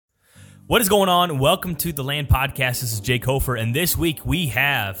What is going on? Welcome to the Land Podcast. This is Jake Hofer, and this week we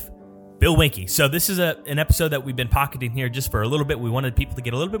have Bill Winke. So this is an episode that we've been pocketing here just for a little bit. We wanted people to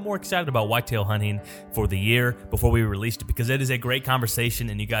get a little bit more excited about whitetail hunting for the year before we released it, because it is a great conversation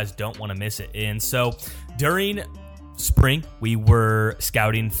and you guys don't want to miss it. And so during spring, we were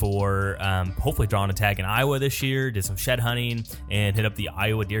scouting for hopefully drawing a tag in Iowa this year, did some shed hunting, and hit up the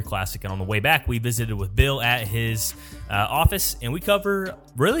Iowa Deer Classic. And on the way back, we visited with Bill at his office, and we cover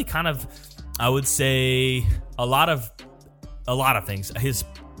really kind of, I would say, a lot of things. His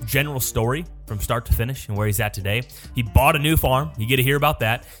general story from start to finish and where he's at today. He bought a new farm. You get to hear about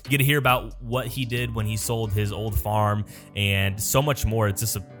that. You get to hear about what he did when he sold his old farm and so much more. It's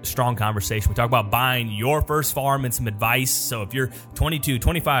just a strong conversation. We talk about buying your first farm and some advice. So if you're 22,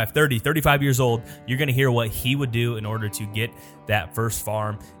 25, 30, 35 years old, you're going to hear what he would do in order to get that first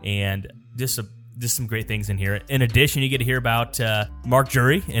farm, and just some great things in here. In addition, you get to hear about Mark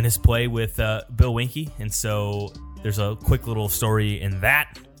Jury and his play with Bill Winke. And so there's a quick little story in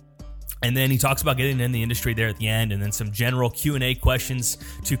that. And then he talks about getting in the industry there at the end, and then some general Q&A questions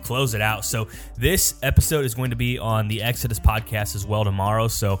to close it out. So this episode is going to be on the Exodus podcast as well tomorrow.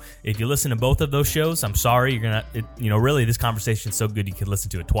 So if you listen to both of those shows, I'm sorry, really this conversation is so good you could listen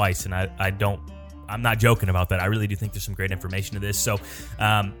to it twice. And I'm not joking about that. I really do think there's some great information to this. So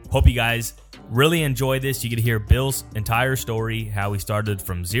hope you guys really enjoy this. You get to hear Bill's entire story, how he started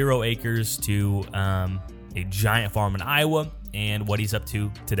from 0 acres to a giant farm in Iowa, and what he's up to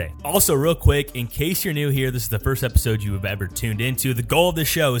today. Also, real quick, in case you're new here, this is the first episode you have ever tuned into. The goal of this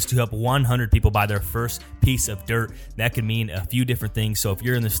show is to help 100 people buy their first piece of dirt. That could mean a few different things. So if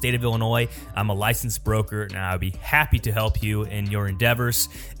you're in the state of Illinois, I'm a licensed broker, and I'll be happy to help you in your endeavors.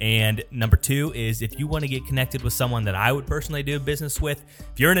 And number 2 is, if you want to get connected with someone that I would personally do business with,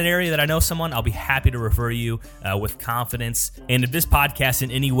 if you're in an area that I know someone, I'll be happy to refer you with confidence. And if this podcast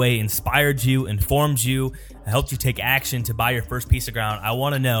in any way inspired you, informed you, helped you take action to buy your first piece of ground, I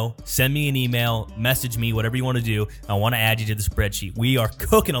want to know. Send me an email, message me, whatever you want to do. I want to add you to the spreadsheet. We are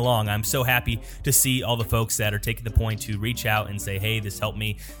cooking along. I'm so happy to see all the folks that are taking the point to reach out and say, hey, this helped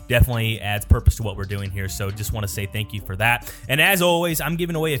me. Definitely adds purpose to what we're doing here. So just want to say thank you for that. And as always, I'm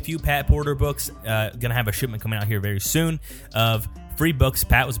giving away a few Pat Porter books. Going to have a shipment coming out here very soon of free books.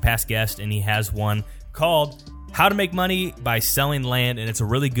 Pat was a past guest, and he has one called How to Make Money by Selling Land, and it's a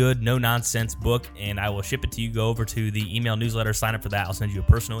really good, no-nonsense book, and I will ship it to you. Go over to the email newsletter, sign up for that. I'll send you a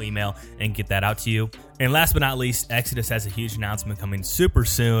personal email and get that out to you. And last but not least, Exodus has a huge announcement coming super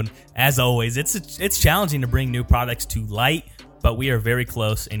soon. As always, it's challenging to bring new products to light, but we are very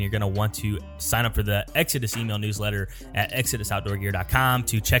close, and you're going to want to sign up for the Exodus email newsletter at exodusoutdoorgear.com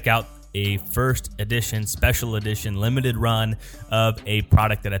to check out a first edition, special edition, limited run of a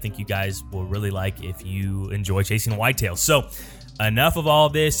product that I think you guys will really like if you enjoy chasing whitetails. So enough of all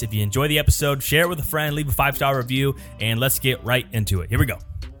this. If you enjoy the episode, share it with a friend, leave a 5-star review, and let's get right into it. Here we go.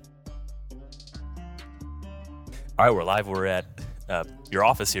 All right, we're live. We're at your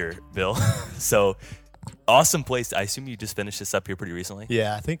office here, Bill. So awesome place. I assume you just finished this up here pretty recently?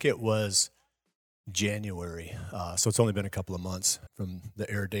 Yeah, I think it was January. So it's only been a couple of months from the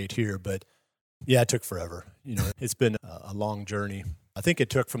air date here, but yeah, it took forever. It's been a long journey. I think it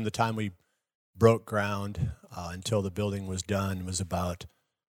took from the time we broke ground until the building was done was about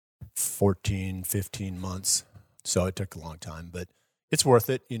 14, 15 months. So it took a long time, but it's worth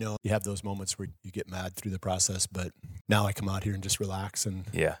it. You have those moments where you get mad through the process, but now I come out here and just relax and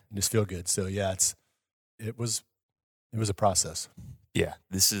just feel good. So yeah, it was a process. Yeah,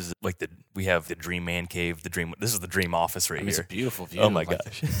 this is like we have the dream man cave, this is the dream office right here. It's a beautiful view. Oh my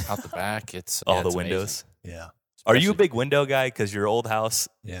gosh. Out the back, it's all the it's windows. amazing. Yeah. Are you a big window guy? Because your old house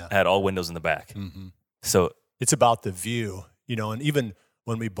had all windows in the back. Mm-hmm. So it's about the view, and even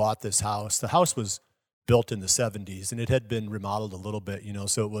when we bought this house, the house was built in the 70s and it had been remodeled a little bit,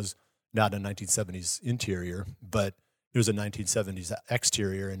 so it was not a 1970s interior, but it was a 1970s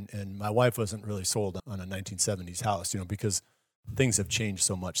exterior. And my wife wasn't really sold on a 1970s house, because things have changed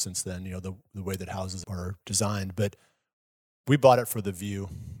so much since then, the way that houses are designed. But we bought it for the view,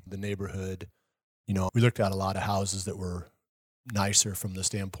 the neighborhood. We looked at a lot of houses that were nicer from the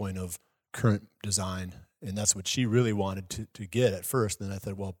standpoint of current design. And that's what she really wanted to get at first. And then I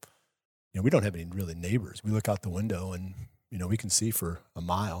thought, well, we don't have any really neighbors. We look out the window and, we can see for a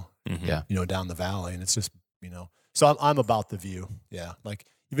mile, down the valley. And it's just, so I'm about the view. Yeah. Like,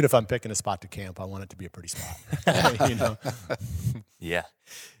 even if I'm picking a spot to camp, I want it to be a pretty spot.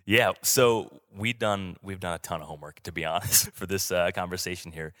 Yeah. So we've done a ton of homework, to be honest, for this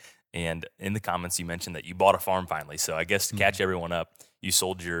conversation here. And in the comments, you mentioned that you bought a farm finally. So I guess to catch everyone up, you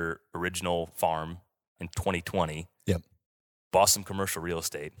sold your original farm in 2020. Yep. Bought some commercial real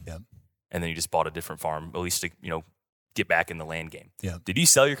estate. Yep. and then you just bought a different farm, at least to, get back in the land game. Yeah. Did you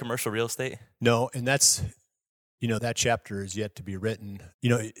sell your commercial real estate? No, and that's, that chapter is yet to be written.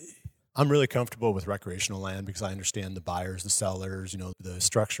 I'm really comfortable with recreational land because I understand the buyers, the sellers, the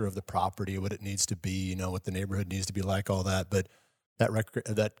structure of the property, what it needs to be, what the neighborhood needs to be like, all that. But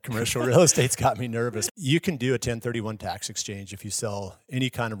that commercial real estate's got me nervous. You can do a 1031 tax exchange if you sell any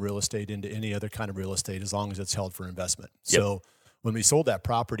kind of real estate into any other kind of real estate, as long as it's held for investment. Yep. So when we sold that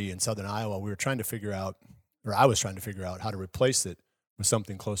property in southern Iowa, I was trying to figure out how to replace it with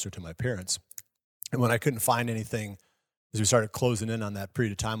something closer to my parents. And when I couldn't find anything, as we started closing in on that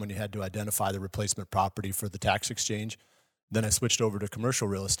period of time when you had to identify the replacement property for the tax exchange, then I switched over to commercial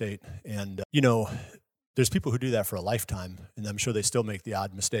real estate. And, there's people who do that for a lifetime, and I'm sure they still make the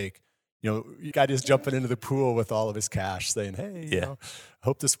odd mistake. Guy just jumping into the pool with all of his cash saying, hey,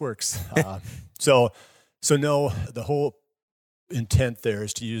 hope this works. So no, the whole intent there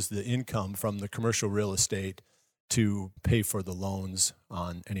is to use the income from the commercial real estate to pay for the loans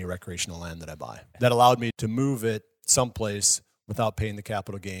on any recreational land that I buy. That allowed me to move it someplace without paying the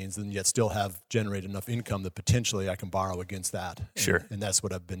capital gains, and yet still generate enough income that potentially I can borrow against that. Sure. And that's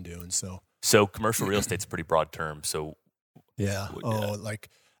what I've been doing. So commercial real estate's a pretty broad term. So yeah. Like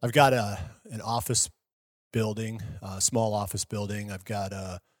I've got an office building, a small office building. I've got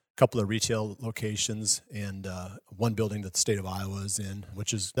a couple of retail locations and one building that the state of Iowa is in,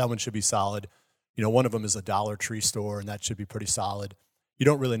 that one should be solid. One of them is a Dollar Tree store, and that should be pretty solid. You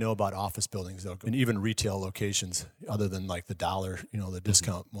don't really know about office buildings, though, and even retail locations, other than like the dollar, the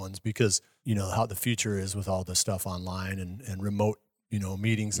discount ones, because how the future is with all this stuff online and remote,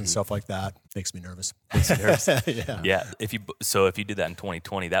 meetings and stuff like that makes me nervous. Yeah. If you did that in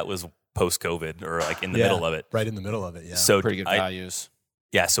 2020, that was post-COVID or like in the middle of it. Right in the middle of it. Yeah. So pretty good values.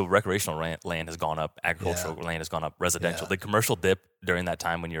 Yeah, so recreational land has gone up, agricultural land has gone up, residential. Did commercial dip during that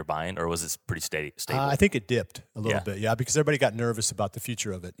time when you were buying, or was it pretty stable? I think it dipped a little bit, because everybody got nervous about the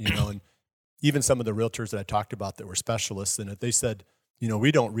future of it, and even some of the realtors that I talked about that were specialists in it, they said,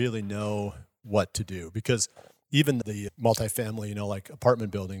 we don't really know what to do, because even the multifamily, like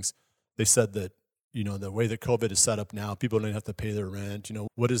apartment buildings, they said that, the way that COVID is set up now, people don't have to pay their rent.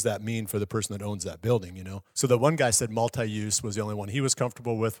 What does that mean for the person that owns that building, So the one guy said multi-use was the only one he was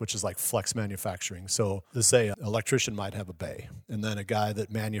comfortable with, which is like flex manufacturing. So let's say an electrician might have a bay, and then a guy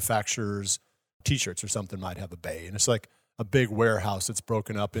that manufactures T-shirts or something might have a bay. And it's like a big warehouse that's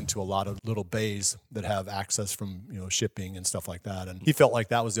broken up into a lot of little bays that have access from, shipping and stuff like that. And he felt like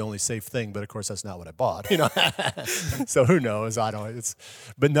that was the only safe thing, but of course that's not what I bought, So who knows?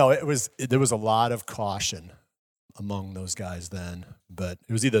 But no, there was a lot of caution among those guys then, but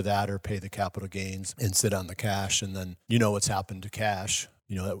it was either that or pay the capital gains and sit on the cash. And then, what's happened to cash,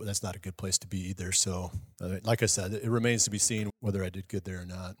 that's not a good place to be either. So like I said, it remains to be seen whether I did good there or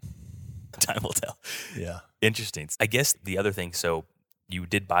not. Time will tell. Yeah. Interesting. I guess the other thing, so you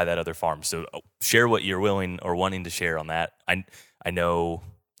did buy that other farm. So share what you're willing or wanting to share on that. I know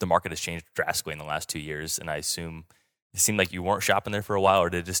the market has changed drastically in the last 2 years, and I assume it seemed like you weren't shopping there for a while, or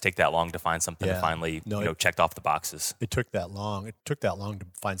did it just take that long to find something that finally checked off the boxes? It took that long. It took that long to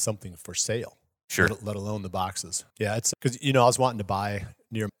find something for sale. Sure. Let alone the boxes. Yeah, it's because, I was wanting to buy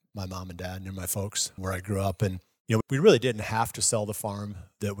near my mom and dad, near my folks, where I grew up, and we really didn't have to sell the farm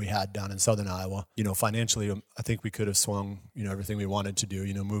that we had down in southern Iowa. Financially, I think we could have swung, everything we wanted to do,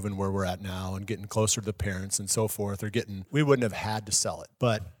 moving where we're at now and getting closer to the parents and so forth, we wouldn't have had to sell it.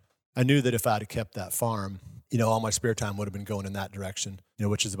 But I knew that if I had kept that farm, all my spare time would have been going in that direction,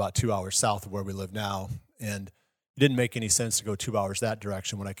 which is about 2 hours south of where we live now. And it didn't make any sense to go 2 hours that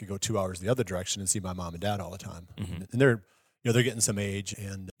direction when I could go 2 hours the other direction and see my mom and dad all the time. Mm-hmm. And they're getting some age,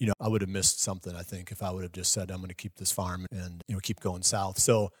 and, I would have missed something, I think, if I would have just said, I'm going to keep this farm and, keep going south.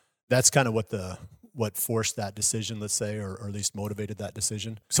 So that's kind of what forced that decision, let's say, or at least motivated that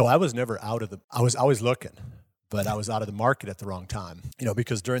decision. So I was never I was always looking, but I was out of the market at the wrong time,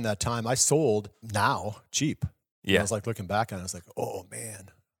 because during that time I sold now cheap. Yeah. I was like looking back on it, I was like, oh man,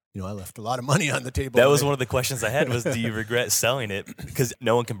 I left a lot of money on the table. That was one of the questions I had was, do you regret selling it? Because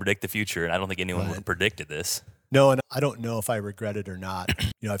no one can predict the future, and I don't think anyone would have predicted this. No, and I don't know if I regret it or not.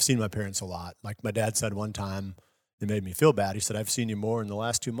 I've seen my parents a lot. Like my dad said one time, it made me feel bad. He said, I've seen you more in the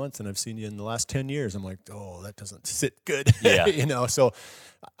last 2 months than I've seen you in the last 10 years. I'm like, oh, that doesn't sit good. Yeah. So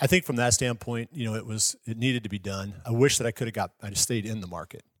I think from that standpoint, it needed to be done. I wish that I just stayed in the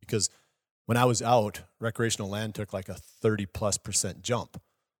market, because when I was out, recreational land took like a 30+% jump.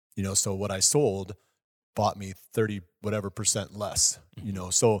 So what I sold bought me 30 whatever percent less,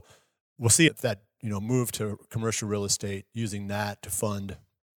 so we'll see if that, move to commercial real estate, using that to fund,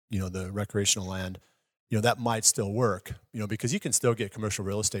 the recreational land, that might still work, because you can still get commercial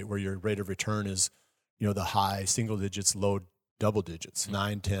real estate where your rate of return is, the high single digits, low double digits,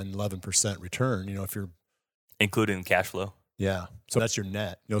 9, 10, 11% return, if you're including cash flow. Yeah. So that's your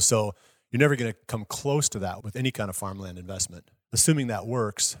net, so you're never going to come close to that with any kind of farmland investment. Assuming that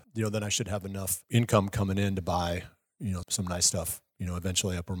works, then I should have enough income coming in to buy, some nice stuff,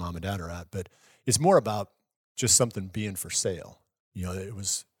 eventually up where mom and dad are at. But it's more about just something being for sale.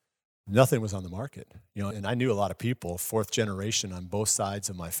 Nothing was on the market, and I knew a lot of people, fourth generation on both sides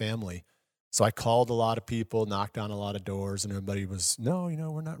of my family. So I called a lot of people, knocked on a lot of doors, and everybody was, no,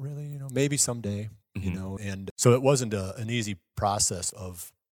 we're not really, maybe someday, and so it wasn't an easy process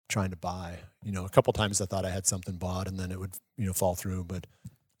of trying to buy. A couple times I thought I had something bought and then it would, fall through. But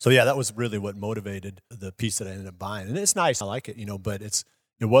so yeah, that was really what motivated the piece that I ended up buying. And it's nice, I like it, but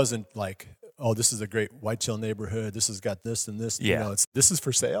it wasn't like, oh, this is a great whitetail neighborhood. This has got this and this. Yeah. This is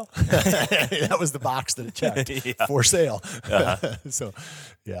for sale. That was the box that it checked. For sale. Uh-huh. So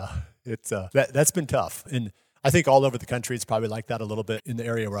yeah, it's that's been tough. And I think all over the country, it's probably like that a little bit. In the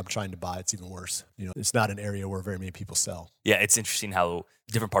area where I'm trying to buy, it's even worse. It's not an area where very many people sell. Yeah, it's interesting how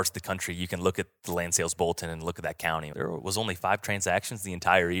different parts of the country, you can look at the land sales bulletin and look at that county. There was only 5 transactions the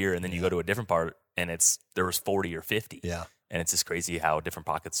entire year, and then you go to a different part, and there was 40 or 50. Yeah. And it's just crazy how different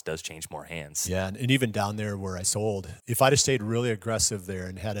pockets does change more hands. Yeah, and even down there where I sold, if I'd have stayed really aggressive there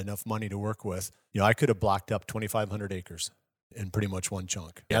and had enough money to work with, I could have blocked up 2,500 acres in pretty much one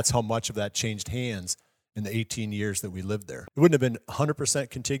chunk. Yeah. That's how much of that changed hands in the 18 years that we lived there. It wouldn't have been 100%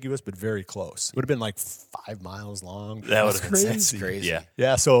 contiguous, but very close. It would have been like 5 miles long. That would have been crazy. Crazy. Yeah.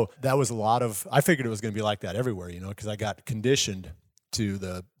 Yeah, so that was a lot of, I figured it was going to be like that everywhere, because I got conditioned to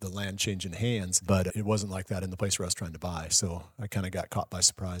the land changing hands, but it wasn't like that in the place where I was trying to buy. So I kind of got caught by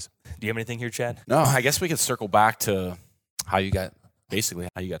surprise. Do you have anything here, Chad? No, I guess we could circle back to how you got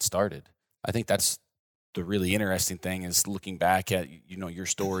started. I think that's the really interesting thing is looking back at, your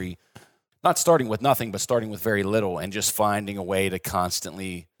story, not starting with nothing, but starting with very little and just finding a way to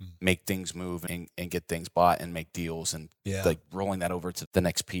constantly make things move and get things bought and make deals and like rolling that over to the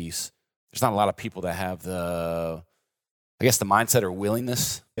next piece. There's not a lot of people that have the mindset or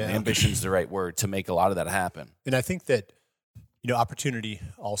willingness, ambition is the right word, to make a lot of that happen. And I think that, opportunity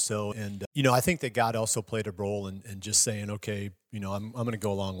also, and, I think that God also played a role in just saying, okay, I'm going to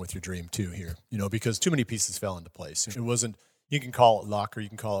go along with your dream too here, because too many pieces fell into place. It wasn't, you can call it luck or you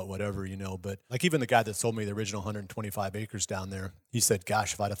can call it whatever, but like even the guy that sold me the original 125 acres down there, he said,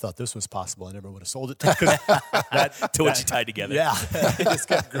 gosh, if I'd have thought this was possible, I never would have sold it to what you tied together. Yeah, it just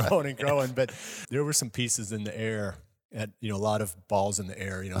kept growing and growing. But there were some pieces in the air at, a lot of balls in the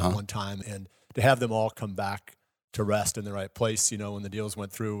air, at one time. And to have them all come back to rest in the right place, when the deals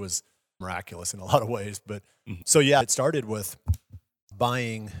went through was miraculous in a lot of ways. But so, yeah, it started with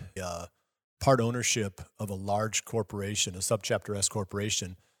buying part ownership of a large corporation, a subchapter S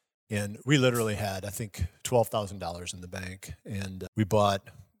corporation. And we literally had, I think, $12,000 in the bank. And we bought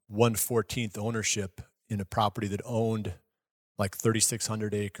 1/14 ownership in a property that owned like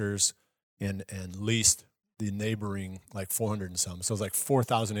 3,600 acres and leased the neighboring like 400 and some. So it was like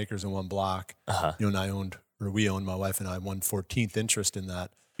 4,000 acres in one block. Uh-huh. And we owned, my wife and I, 1/14 interest in that.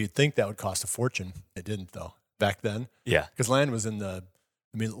 You'd think that would cost a fortune. It didn't, though, back then. Yeah. Because land was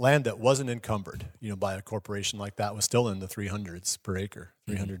land that wasn't encumbered, by a corporation like that was still in the 300s per acre,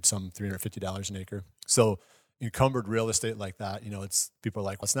 $350 an acre. So encumbered real estate like that, it's people are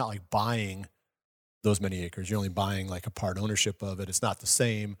like, well, it's not like buying those many acres. You're only buying like a part ownership of it. It's not the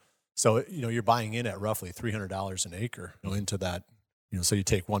same. So, you're buying in at roughly $300 an acre into that, so you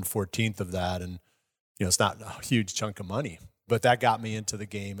take 1/14 of that and, it's not a huge chunk of money. But that got me into the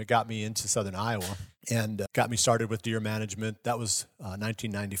game. It got me into Southern Iowa and got me started with deer management. That was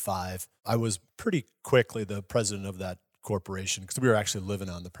 1995. I was pretty quickly the president of that corporation because we were actually living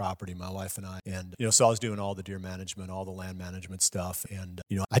on the property, my wife and I. And, so I was doing all the deer management, all the land management stuff. And,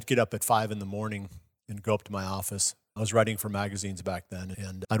 I'd get up at 5 a.m. and go up to my office. I was writing for magazines back then,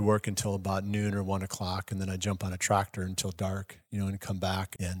 and I'd work until about noon or 1 o'clock, and then I'd jump on a tractor until dark, and come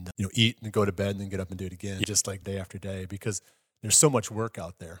back and, eat and go to bed and then get up and do it again, just like day after day, because there's so much work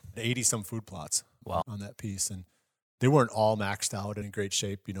out there. 80-some food plots on that piece, and they weren't all maxed out and in great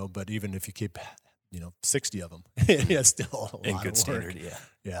shape, but even if you keep, 60 of them, it's still a lot in good of work. standard,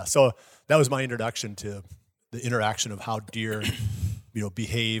 Yeah, so that was my introduction to the interaction of how deer,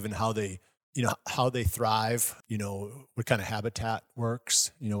 behave and how they thrive, what kind of habitat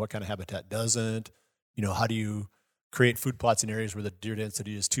works, what kind of habitat doesn't, how do you create food plots in areas where the deer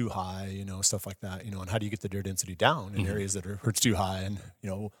density is too high, stuff like that, and how do you get the deer density down in areas that are too high and,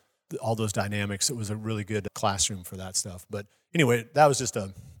 all those dynamics. It was a really good classroom for that stuff. But anyway, that was just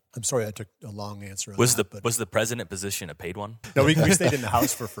a I'm sorry I took a long answer on Was that. was the president position a paid one? No, we stayed in the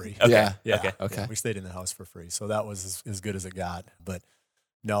house for free. Okay. Yeah. Yeah, we stayed in the house for free. So that was as good as it got. But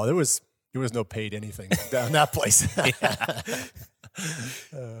no, there was no paid anything down that place.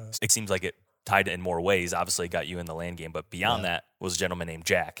 It seems like it tied in more ways. Obviously, it got you in the land game, but beyond that was a gentleman named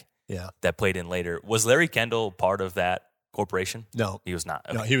Jack. Yeah, that played in later. Was Larry Kendall part of that corporation? No, he was not.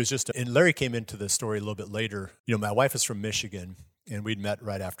 Okay. No, he was just. And Larry came into the story a little bit later. My wife is from Michigan, and we'd met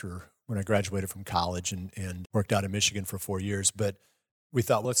right after when I graduated from college and worked out in Michigan for 4 years. But we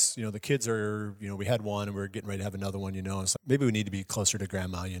thought, the kids are, we had one and we were getting ready to have another one, so maybe we need to be closer to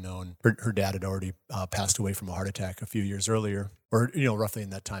grandma, and her dad had already passed away from a heart attack a few years earlier, or, roughly in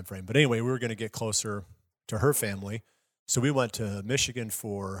that time frame. But anyway, we were going to get closer to her family. So we went to Michigan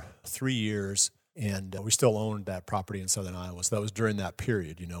for 3 years, and we still owned that property in southern Iowa. So that was during that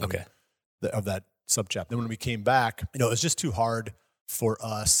period, okay. Of that subchapter. Then when we came back, it was just too hard for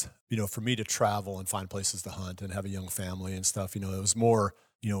us, for me to travel and find places to hunt and have a young family and stuff. It was more,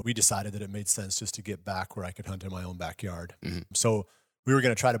 we decided that it made sense just to get back where I could hunt in my own backyard. Mm-hmm. So we were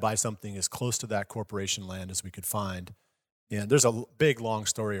going to try to buy something as close to that corporation land as we could find. And there's a big, long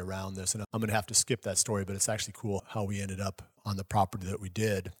story around this, and I'm going to have to skip that story, but it's actually cool how we ended up on the property that we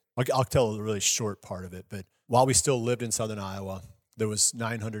did. I'll tell a really short part of it, but while we still lived in southern Iowa, there was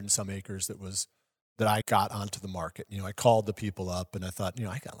 900 and some acres that I got onto the market. I called the people up, and I thought,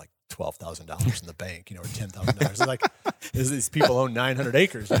 I got like $12,000 in the bank, or $10,000. Like, these people own 900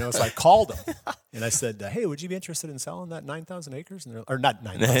 acres, So I called them, and I said, hey, would you be interested in selling that 9,000 acres? Or not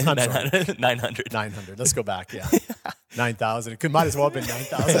 9,000, I'm sorry. 900. 900. Let's go back, yeah. 9,000. It might as well have been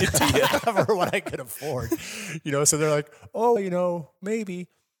 9,000 for what I could afford. So they're like, oh, maybe.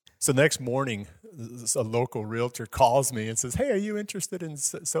 So the next morning, a local realtor calls me and says, hey, are you interested in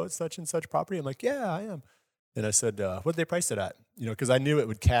such and such property? I'm like, yeah, I am. And I said, what did they price it at? Because I knew it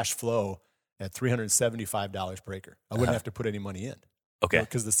would cash flow at $375 per acre. I wouldn't have to put any money in. Okay.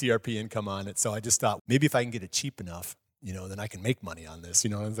 Because the CRP income on it. So I just thought, maybe if I can get it cheap enough, then I can make money on this.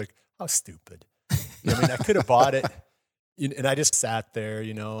 I was like, how stupid. I could have bought it. And I just sat there,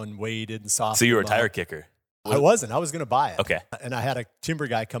 and waited and saw. So you were a tire kicker? I wasn't. I was going to buy it. Okay. And I had a timber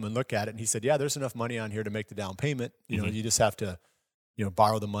guy come and look at it, and he said, yeah, there's enough money on here to make the down payment. You just have to,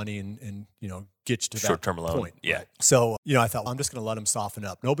 borrow the money and get you to that short-term loan. point. Yeah. Right. So, I thought, well, I'm just going to let him soften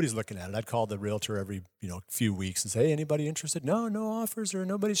up. Nobody's looking at it. I'd call the realtor every, few weeks and say, hey, anybody interested? No offers, or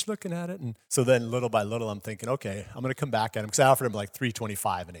nobody's looking at it. And so then little by little, I'm thinking, okay, I'm going to come back at him, because I offered him like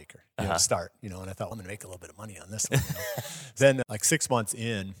 $325 an acre to start, and I thought, well, I'm going to make a little bit of money on this one. Then like 6 months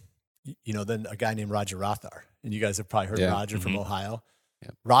in, then a guy named Roger Rothar, and you guys have probably heard of Roger from Ohio.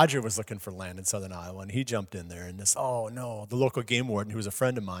 Yep. Roger was looking for land in southern Iowa, and he jumped in there, and the local game warden, who was a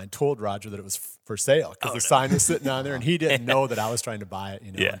friend of mine, told Roger that it was for sale, because the sign was sitting on there, and he didn't know that I was trying to buy it.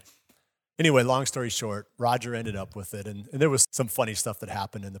 Yeah. Anyway, long story short, Roger ended up with it, and there was some funny stuff that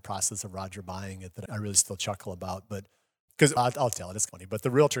happened in the process of Roger buying it that I really still chuckle about, but because I'll tell it, it's funny. But the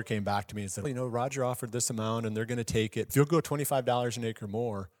realtor came back to me and said, Roger offered this amount, and they're going to take it. If you'll go $25 an acre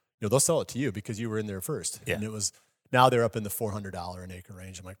more, they'll sell it to you because you were in there first. Yeah. And it was, now they're up in the $400 an acre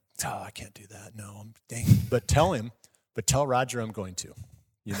range. I'm like, I can't do that. No, dang. But tell Roger I'm going to,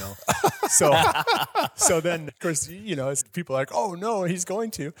 So then, of course, people are like, oh no, he's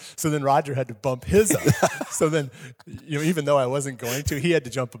going to. So then Roger had to bump his up. So then, even though I wasn't going to, he had to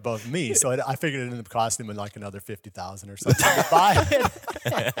jump above me. So I figured it ended up costing him like another $50,000 or something to buy it.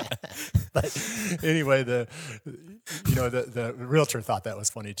 But anyway, the realtor thought that was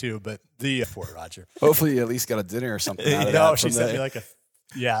funny too. But poor Roger. Hopefully, you at least got a dinner or something. Out of no, that she from sent the- me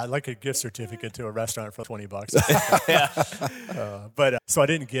like a gift certificate to a restaurant for $20. So I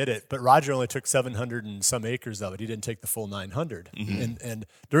didn't get it. But Roger only took 700 and some acres of it. He didn't take the full 900. Mm-hmm. And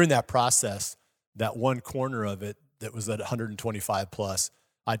during that process, that one corner of it that was at 125 plus,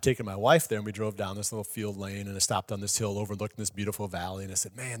 I'd taken my wife there, and we drove down this little field lane, and I stopped on this hill overlooking this beautiful valley. And I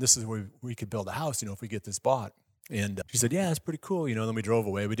said, man, this is where we could build a house, if we get this bought. And she said, yeah, it's pretty cool. Then we drove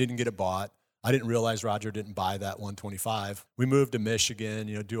away. We didn't get it bought. I didn't realize Roger didn't buy that 125. We moved to Michigan,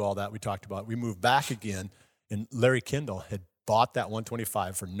 do all that we talked about. We moved back again, and Larry Kendall had bought that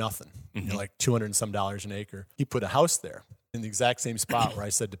 125 for nothing, like $200 and some an acre. He put a house there in the exact same spot where I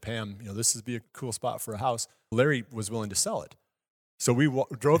said to Pam, this would be a cool spot for a house. Larry was willing to sell it. So we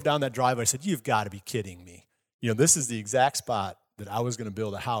drove down that driveway. I said, you've got to be kidding me. This is the exact spot that I was going to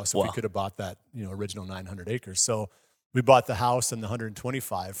build a house if we could have bought that, original 900 acres. So we bought the house and the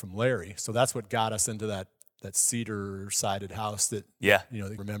 125 from Larry. So that's what got us into that cedar-sided house that,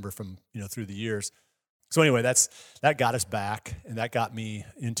 they remember from, through the years. So anyway, that got us back, and that got me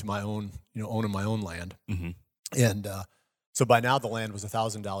into my own, owning my own land. Mm-hmm. And So by now the land was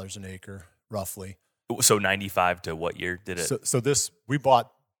 $1,000 an acre, roughly. So 95 to what year did it? So we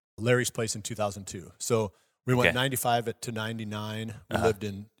bought Larry's place in 2002. So we went Okay. 95 to 99. We lived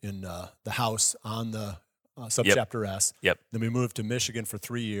in the house on the subchapter S. Yep. Then we moved to Michigan for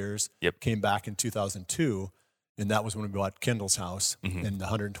 3 years. Yep. Came back in 2002, and that was when we bought Kendall's house Mm-hmm. and the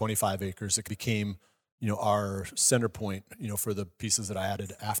 125 acres. It became, our center point, for the pieces that I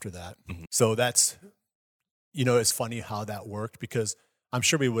added after that. Mm-hmm. So that's, it's funny how that worked because I'm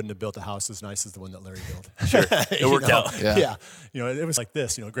sure we wouldn't have built a house as nice as the one that Larry built. Sure. It worked out. Yeah. It was like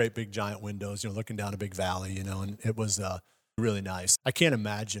this, great big giant windows, looking down a big valley, and it was really nice. I can't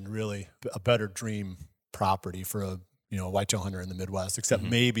imagine really a better dream property for a, whitetail hunter in the Midwest, except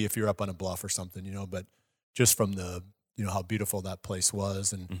maybe if you're up on a bluff or something, but just from the, how beautiful that place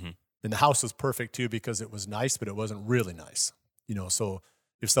was. And the house was perfect too, because it was nice, but it wasn't really nice, so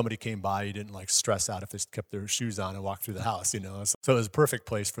if somebody came by, you didn't like stress out if they kept their shoes on and walked through the house, So it was a perfect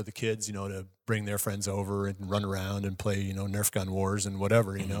place for the kids, to bring their friends over and run around and play, Nerf gun wars and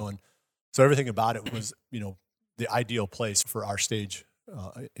whatever, And so everything about it was, the ideal place for our stage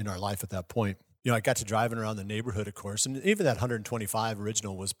in our life at that point. I got to driving around the neighborhood, of course, and even that 125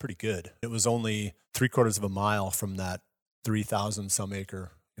 original was pretty good. It was only 3/4 of a mile from that 3,000 some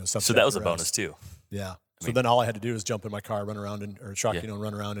acre, So that was a bonus too. Yeah. So then all I had to do was jump in my car, run around or truck,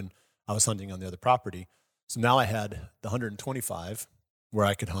 run around, and I was hunting on the other property. So now I had the 125 where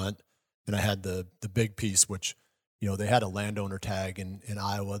I could hunt, and I had the big piece, which, they had a landowner tag in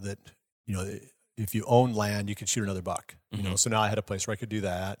Iowa that, if you own land, you could shoot another buck, So now I had a place where I could do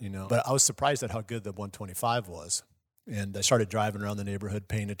that, But I was surprised at how good the 125 was. And I started driving around the neighborhood,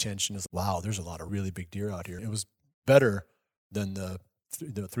 paying attention. It's like, wow, there's a lot of really big deer out here. It was better than the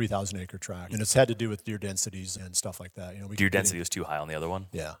 3,000 acre tract. And it's had to do with deer densities and stuff like that. Deer density was too high on the other one?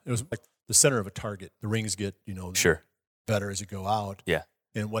 Yeah. It was like the center of a target. The rings get, Sure. better as you go out. Yeah.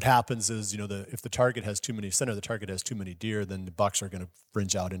 And what happens is, if the target has too many deer, then the bucks are going to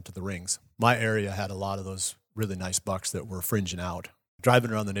fringe out into the rings. My area had a lot of those really nice bucks that were fringing out.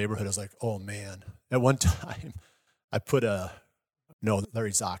 Driving around the neighborhood, I was like, oh man. At one time, I put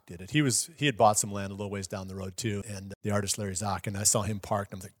Larry Zock did it. He had bought some land a little ways down the road too, and the artist Larry Zock, and I saw him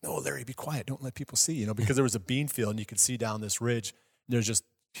parked, and I'm like, no, Larry, be quiet. Don't let people see, because there was a bean field, and you could see down this ridge, and there's just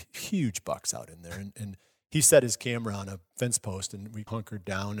huge bucks out in there. And he set his camera on a fence post, and we hunkered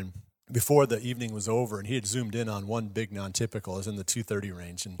down, and before the evening was over, and he had zoomed in on one big non-typical, it was in the 230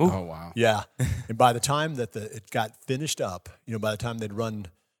 range. And, Oh, wow. Yeah. And by the time that it got finished up, by the time they'd run,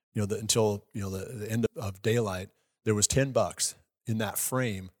 until, the end of daylight, there was 10 bucks in that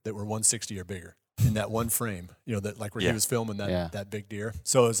frame that were 160 or bigger in that one frame, that like where he was filming that big deer.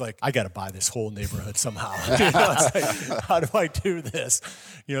 So it was like, I got to buy this whole neighborhood somehow. It's like, how do I do this?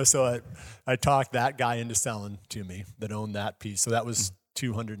 So I talked that guy into selling to me that owned that piece. So that was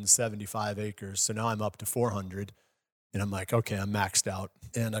 275 acres. So now I'm up to 400. And I'm like, okay, I'm maxed out.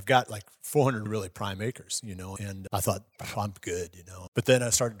 And I've got like 400 really prime acres, and I thought, I'm good, But then I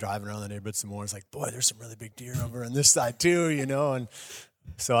started driving around the neighborhood some more. It's like, boy, there's some really big deer over on this side too, And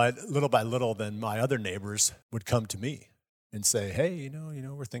so little by little, then my other neighbors would come to me and say, hey,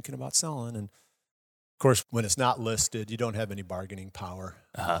 we're thinking about selling. And of course, when it's not listed, you don't have any bargaining power.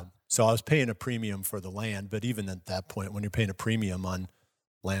 So I was paying a premium for the land. But even at that point, when you're paying a premium on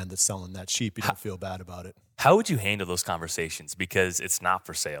land that's selling that cheap, you don't feel bad about it. How would you handle those conversations? Because it's not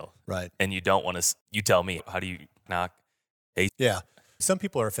for sale. Right. And you don't want to, you tell me, how do you knock? Hey. Yeah. Some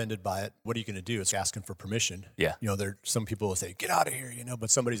people are offended by it. What are you going to do? It's asking for permission. Yeah. Some people will say, get out of here, but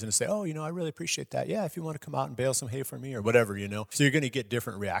somebody's going to say, oh, I really appreciate that. Yeah, if you want to come out and bale some hay for me or whatever, So you're going to get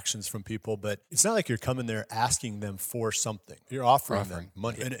different reactions from people, but it's not like you're coming there asking them for something. You're offering them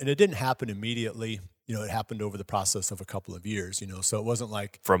money. And it didn't happen immediately. It happened over the process of a couple of years, so it wasn't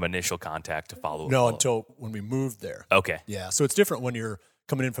like from initial contact to follow. No, until when we moved there. Okay. Yeah. So it's different when you're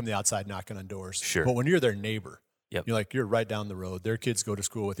coming in from the outside, knocking on doors. Sure. But when you're their neighbor, Yep. you're right down the road. Their kids go to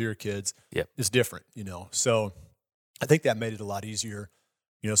school with your kids. Yep. It's different, So I think that made it a lot easier,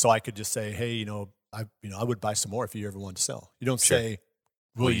 so I could just say, hey, I would buy some more if you ever wanted to sell. You don't say,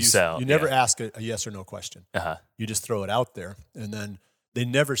 will you sell? You never ask a yes or no question. You just throw it out there. And then they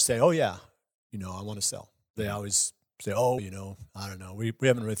never say, oh yeah, I want to sell. They always say, oh, I don't know. We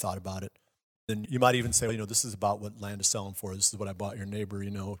haven't really thought about it. And you might even say, this is about what land is selling for. This is what I bought your neighbor,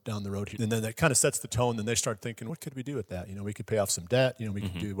 down the road here. And then that kind of sets the tone. Then they start thinking, what could we do with that? We could pay off some debt. We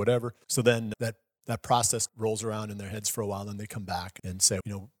could do whatever. So then that process rolls around in their heads for a while. And they come back and say,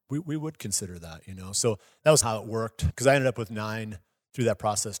 we would consider that, So that was how it worked. Because I ended up with 9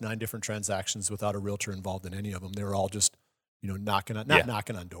 different transactions without a realtor involved in any of them. They were all just, knocking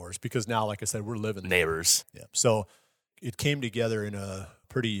on doors. Because now, like I said, we're living neighbors. Yeah. So, it came together in a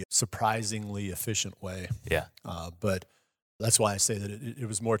pretty surprisingly efficient way. Yeah. But that's why I say that it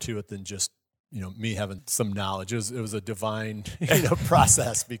was more to it than just, me having some knowledge. It was a divine,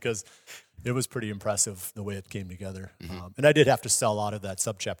 process, because it was pretty impressive the way it came together. And I did have to sell out of that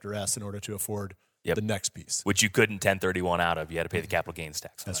subchapter S in order to afford the next piece. Which you couldn't 1031 out of. You had to pay the capital gains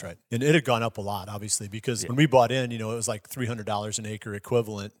tax. That's right. And it had gone up a lot, obviously, because when we bought in, it was like $300 an acre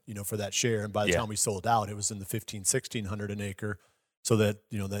equivalent, for that share. And by the time we sold out, it was in the $1,600 an acre. So that,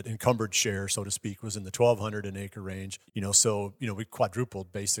 that encumbered share, so to speak, was in the $1,200 an acre range. So, we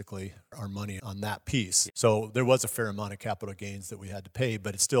quadrupled basically our money on that piece. So there was a fair amount of capital gains that we had to pay,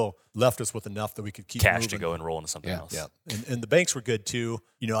 but it still left us with enough that we could keep cash moving. to go and roll into something else. Yeah. And the banks were good too.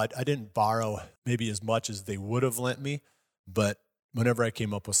 I didn't borrow maybe as much as they would have lent me, but whenever I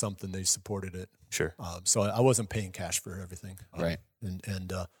came up with something, they supported it. Sure. So I wasn't paying cash for everything. Right.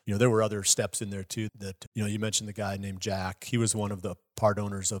 And there were other steps in there too that, you mentioned the guy named Jack. He was one of the part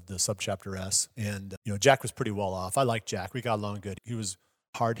owners of the subchapter S. And, Jack was pretty well off. I liked Jack. We got along good. He was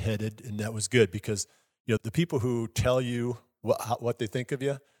hard-headed, and that was good because, the people who tell you what they think of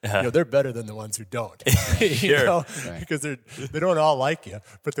you, they're better than the ones who don't. Sure. Because they don't all like you,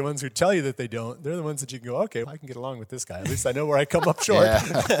 but the ones who tell you that they don't, they're the ones that you can go, okay, I can get along with this guy. At least I know where I come up short.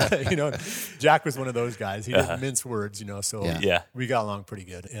 Jack was one of those guys. He didn't mince words, so we got along pretty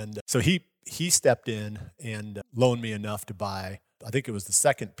good. And so he stepped in and loaned me enough to buy, I think it was the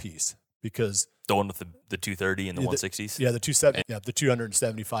second piece, because the one with the 230 and the 160s? Yeah, the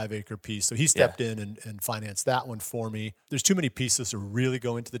 275 acre piece. So he stepped in and financed that one for me. There's too many pieces to really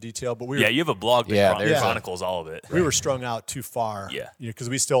go into the detail, but you have a blog that chronicles all of it. We were strung out too far. Yeah. Because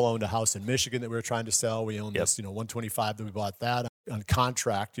we still owned a house in Michigan that we were trying to sell. We owned this, 125 that we bought that on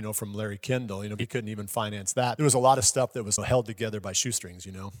contract, from Larry Kendall. He couldn't even finance that. There was a lot of stuff that was held together by shoestrings,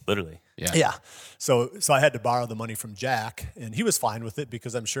 Literally. Yeah. So I had to borrow the money from Jack, and he was fine with it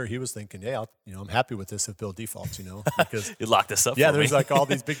because I'm sure he was thinking, hey, I'm happy with this if Bill defaults, because you locked us up. Yeah, for there's me. like all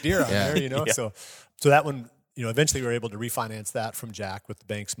these big deer on there, So that one, eventually we were able to refinance that from Jack with the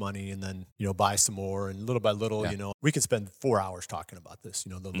bank's money, and then buy some more, and little by little, we could spend 4 hours talking about this,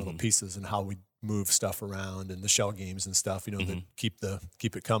 the little pieces and how we move stuff around and the shell games and stuff, that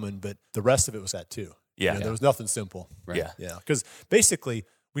keep it coming. But the rest of it was that too. Yeah, there was nothing simple. Right. Yeah, because basically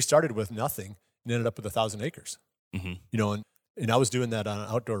we started with nothing and ended up with 1,000 acres. And I was doing that on an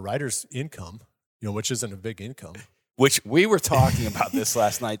outdoor rider's income, which isn't a big income. Which we were talking about this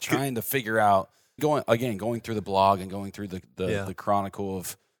last night, trying to figure out, going through the blog and going through the chronicle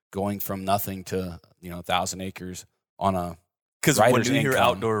of going from nothing to 1,000 acres on a because when you hear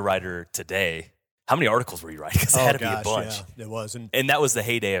outdoor rider today, how many articles were you writing? Because it had to be a bunch. Yeah, it was, and that was the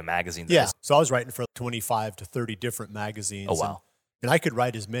heyday of magazines. So I was writing for 25 to 30 different magazines. Oh wow. And I could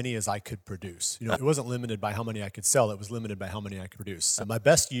write as many as I could produce. It wasn't limited by how many I could sell. It was limited by how many I could produce. So my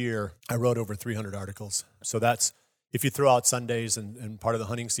best year, I wrote over 300 articles. So that's, if you throw out Sundays and part of the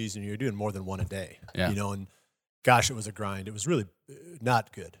hunting season, you're doing more than one a day. Yeah. And gosh, it was a grind. It was really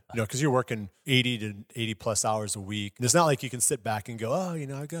not good, because you're working 80 to 80 plus hours a week. And it's not like you can sit back and go, oh,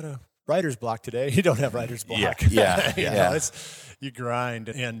 I got a writer's block today. You don't have writer's block. Yeah. You grind.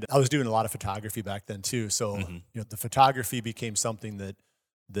 And I was doing a lot of photography back then too. So, the photography became something that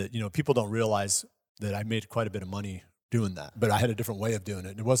people don't realize that I made quite a bit of money doing that, but I had a different way of doing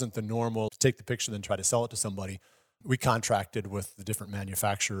it. It wasn't the normal take the picture, then try to sell it to somebody. We contracted with the different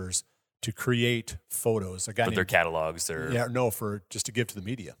manufacturers to create photos. A guy with their catalogs for just to give to the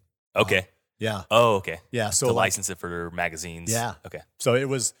media. Okay. Yeah. Oh, okay. Yeah. So to license it for magazines. Yeah. Okay. So it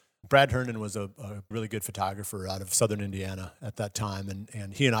was, Brad Herndon was a really good photographer out of Southern Indiana at that time.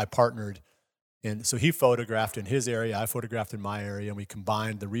 And he and I partnered. And so he photographed in his area, I photographed in my area, and we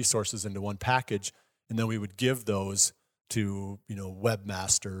combined the resources into one package. And then we would give those to,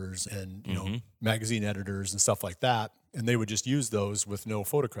 webmasters and, magazine editors and stuff like that. And they would just use those with no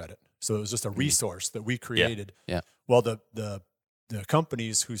photo credit. So it was just a resource that we created. Yeah. Well, the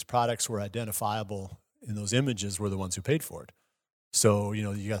companies whose products were identifiable in those images were the ones who paid for it. So,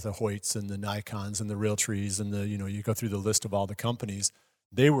 you got the Hoyts and the Nikons and the Realtrees and you go through the list of all the companies.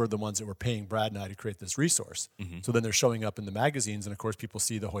 They were the ones that were paying Brad and I to create this resource. So then they're showing up in the magazines, and of course people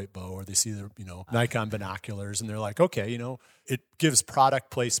see the Hoyt bow or they see the, Nikon binoculars, and they're like, okay, it gives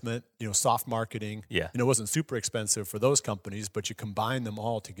product placement, soft marketing. Yeah. It wasn't super expensive for those companies, but you combine them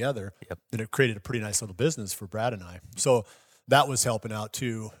all together, and it created a pretty nice little business for Brad and I. So that was helping out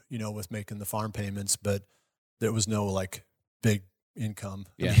too, with making the farm payments, but there was no like big income.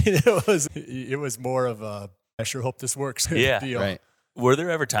 Yeah. It was more of a, I sure hope this works. Yeah. deal. Right. Were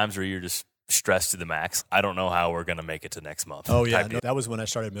there ever times where you're just stressed to the max? I don't know how we're going to make it to next month. Oh, yeah. No, that was when I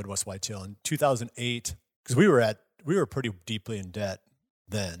started Midwest Whitetail in 2008, because we were at pretty deeply in debt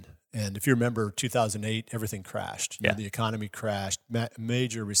then. And if you remember 2008, everything crashed. You know, the economy crashed,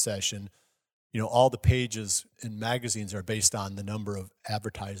 major recession. You know, all the pages in magazines are based on the number of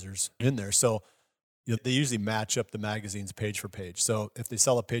advertisers in there. So you know, they usually match up the magazines page for page. So if they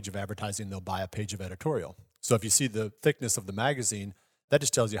sell a page of advertising, they'll buy a page of editorial. So if you see the thickness of the magazine, that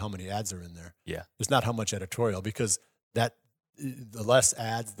just tells you how many ads are in there. Yeah. It's not how much editorial, because the less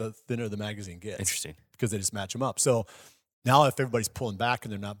ads, the thinner the magazine gets. Interesting. Because they just match them up. So now if everybody's pulling back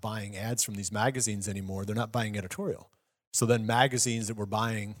and they're not buying ads from these magazines anymore, they're not buying editorial. So then magazines that were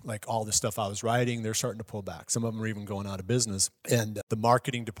buying like all the stuff I was writing, they're starting to pull back. Some of them are even going out of business. And the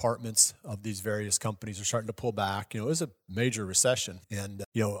marketing departments of these various companies are starting to pull back. You know, it was a major recession. And,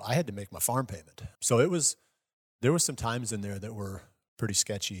 you know, I had to make my farm payment. So there was some times in there that were pretty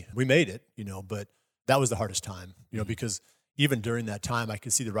sketchy. We made it, you know, but that was the hardest time, you know, because even during that time, I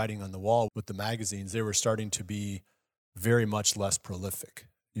could see the writing on the wall with the magazines. They were starting to be very much less prolific,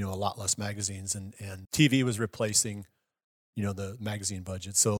 you know, a lot less magazines, and TV was replacing, you know, the magazine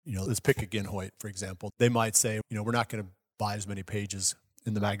budget. So, you know, let's pick again Hoyt, for example. They might say, you know, we're not going to buy as many pages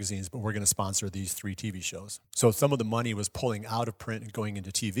in the magazines, but we're going to sponsor these 3 TV shows. So some of the money was pulling out of print and going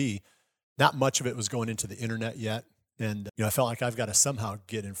into TV. Not much of it was going into the internet yet. And, you know, I felt like I've got to somehow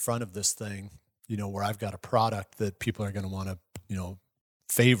get in front of this thing, you know, where I've got a product that people are going to want to, you know,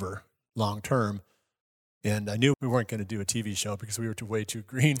 favor long term. And I knew we weren't going to do a TV show because we were way too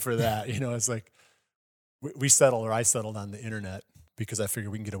green for that. You know, it's like I settled on the internet because I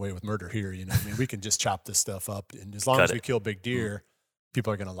figured we can get away with murder here. You know, I mean, we can just chop this stuff up. And as long as we kill big deer,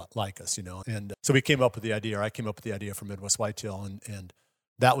 people are going to like us, you know. And so I came up with the idea for Midwest Whitetail. And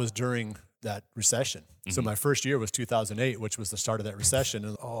that was during that recession. Mm-hmm. So my first year was 2008, which was the start of that recession.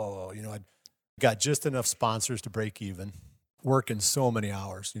 And, you know, I got just enough sponsors to break even, working so many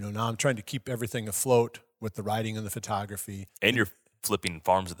hours. You know, now I'm trying to keep everything afloat with the writing and the photography. And you're flipping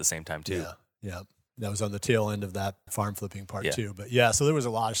farms at the same time too. Yeah. That was on the tail end of that farm flipping part too. But yeah, so there was a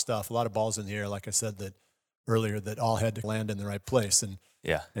lot of stuff, a lot of balls in the air, like I said that earlier, that all had to land in the right place. And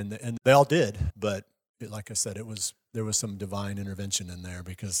and they all did. But like I said, there was some divine intervention in there,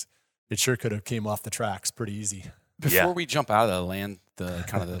 because it sure could have came off the tracks pretty easy. Before we jump out of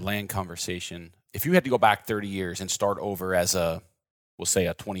the land conversation, if you had to go back 30 years and start over as we'll say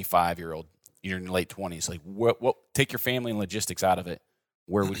a 25-year-old, you're in your late 20s, like what take your family and logistics out of it,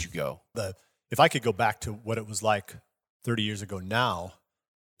 where would you go? If I could go back to what it was like 30 years ago now,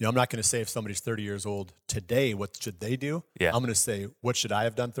 you know, I'm not going to say if somebody's 30 years old today, what should they do? Yeah. I'm going to say, what should I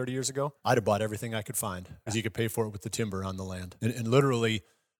have done 30 years ago? I'd have bought everything I could find, because you could pay for it with the timber on the land. And literally,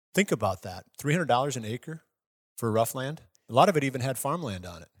 think about that. $300 an acre for rough land. A lot of it even had farmland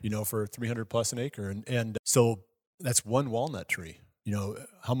on it, you know, for $300 plus an acre. And so that's one walnut tree. You know,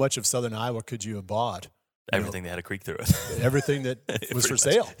 how much of southern Iowa could you have bought? Everything that had a creek through it. Everything that was for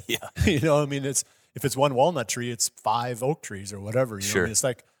sale. Yeah. You know, I mean, if it's one walnut tree, it's 5 oak trees or whatever. You know? I mean, it's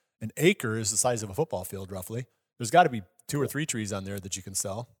like an acre is the size of a football field, roughly. There's got to be 2 or 3 trees on there that you can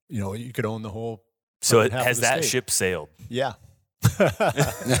sell. You know, you could own the whole. So has that ship sailed? Yeah.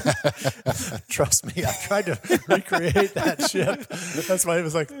 Trust me, I tried to recreate that ship. That's why it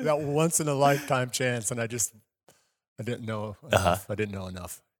was like that once in a lifetime chance, and I didn't know enough. I didn't know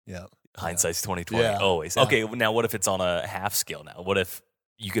enough. Yeah. Hindsight's 20/20 always. Yeah. Okay, now what if it's on a half scale now? What if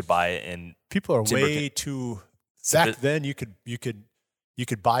you could buy it and people are way too back then you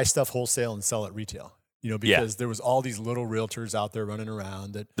could buy stuff wholesale and sell it retail. You know, because there was all these little realtors out there running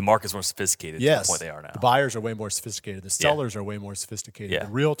around that the market's more sophisticated to the point they are now. The buyers are way more sophisticated. The sellers are way more sophisticated. The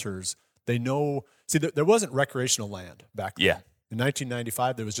realtors, they know. See, there wasn't recreational land back then. In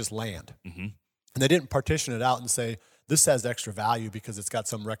 1995, there was just land. Mm-hmm. And they didn't partition it out and say, this has extra value because it's got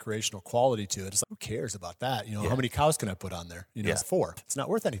some recreational quality to it. It's like, who cares about that? You know, how many cows can I put on there? You know, it's 4. It's not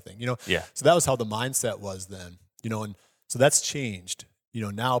worth anything, you know? So that was how the mindset was then, you know, and so that's changed. You know,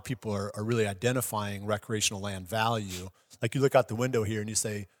 now people are really identifying recreational land value. Like you look out the window here and you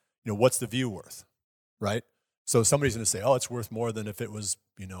say, you know, what's the view worth, right? So somebody's going to say, oh, it's worth more than if it was,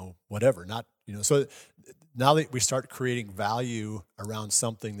 you know, whatever. Not, you know, so now that we start creating value around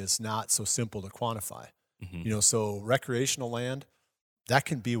something that's not so simple to quantify, you know, so recreational land, that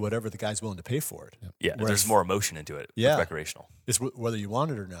can be whatever the guy's willing to pay for it. Yeah, there's more emotion into it with recreational. It's whether you want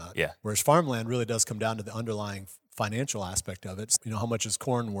it or not. Yeah. Whereas farmland really does come down to the underlying financial aspect of it. You know, how much is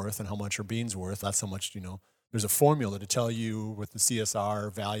corn worth and how much are beans worth? That's how much, you know, there's a formula to tell you with the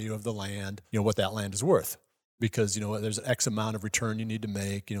CSR value of the land, you know, what that land is worth. Because, you know, there's an X amount of return you need to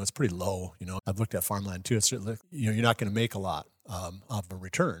make. You know, it's pretty low. You know, I've looked at farmland too. It's, you know, you're not going to make a lot of a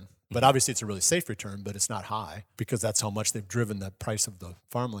return. But obviously it's a really safe return, but it's not high because that's how much they've driven the price of the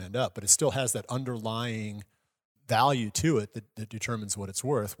farmland up. But it still has that underlying value to it that determines what it's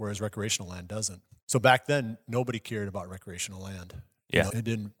worth, whereas recreational land doesn't. So back then, nobody cared about recreational land. Yeah. It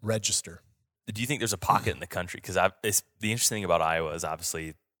didn't register. Do you think there's a pocket in the country? Because the interesting thing about Iowa is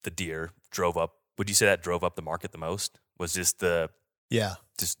obviously the deer drove up. Would you say that drove up the market the most? Was just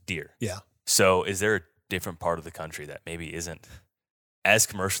just deer? Yeah. So is there a different part of the country that maybe isn't as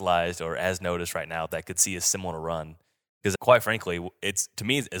commercialized or as noticed right now that could see a similar run? Because quite frankly, to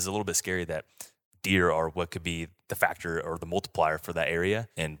me, it's a little bit scary that deer are what could be the factor or the multiplier for that area.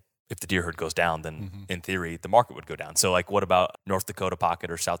 And if the deer herd goes down, then in theory, the market would go down. So like what about North Dakota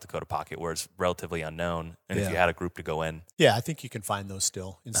pocket or South Dakota pocket where it's relatively unknown? And if you had a group to go in? Yeah, I think you can find those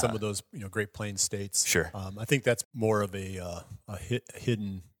still in some of those Great Plains states. Sure. I think that's more of a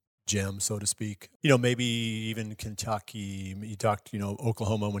hidden gem, so to speak. Maybe even Kentucky. You talked,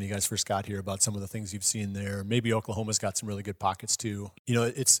 Oklahoma when you guys first got here about some of the things you've seen there. Maybe Oklahoma's got some really good pockets too.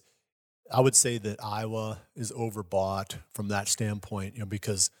 I would say that Iowa is overbought from that standpoint,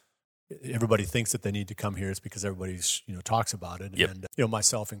 because everybody thinks that they need to come here. It's because everybody's, talks about it, and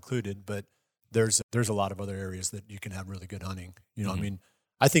myself included. But there's a lot of other areas that you can have really good hunting. I mean,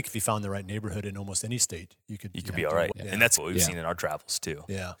 I think if you found the right neighborhood in almost any state, you could be all right. Yeah. And that's what we've seen in our travels too.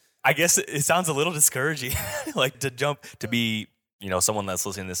 Yeah. I guess it sounds a little discouraging, like to jump to be, someone that's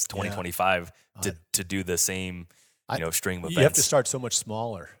listening to this 2025 to do the same, string of events. You have to start so much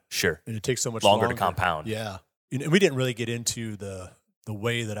smaller. Sure. And it takes so much longer to compound. Yeah. And we didn't really get into the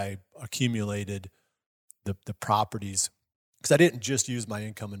way that I accumulated the properties, because I didn't just use my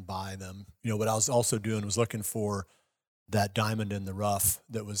income and buy them. What I was also doing was looking for that diamond in the rough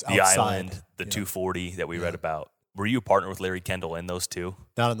that was outside. The island, the 240 that we read about. Were you a partner with Larry Kendall in those two?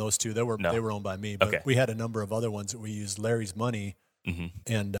 Not in those two. They were owned by me. But we had a number of other ones that we used Larry's money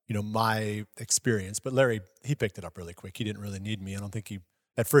and, my experience. But Larry, he picked it up really quick. He didn't really need me. I don't think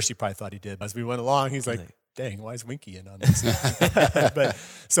at first he probably thought he did. As we went along, he's like, dang, why is Winke in on this? But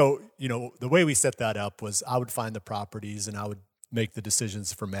so, the way we set that up was I would find the properties and I would make the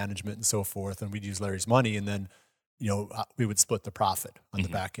decisions for management and so forth. And we'd use Larry's money. And then, we would split the profit on the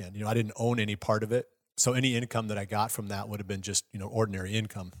back end. I didn't own any part of it. So any income that I got from that would have been just, ordinary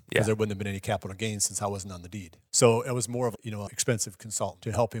income because there wouldn't have been any capital gains since I wasn't on the deed. So it was more of, an expensive consultant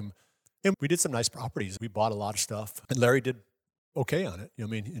to help him. And we did some nice properties. We bought a lot of stuff and Larry did okay on it.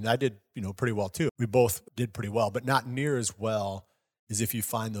 And I did, pretty well too. We both did pretty well, but not near as well as if you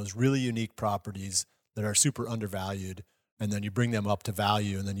find those really unique properties that are super undervalued and then you bring them up to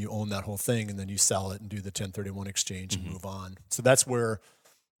value and then you own that whole thing and then you sell it and do the 1031 exchange and move on. So that's where,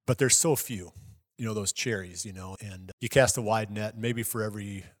 but there's so few. Those cherries, and you cast a wide net. Maybe for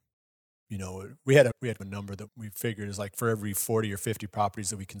every, we had a number that we figured is like for every 40 or 50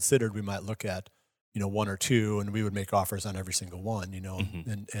 properties that we considered, we might look at, one or two, and we would make offers on every single one,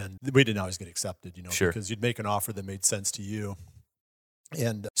 and we didn't always get accepted, because you'd make an offer that made sense to you.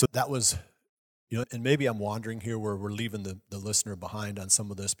 And so that was, and maybe I'm wandering here where we're leaving the listener behind on some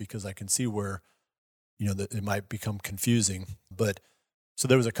of this because I can see where, that it might become confusing, but so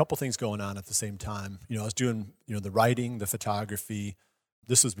there was a couple things going on at the same time. I was doing, the writing, the photography.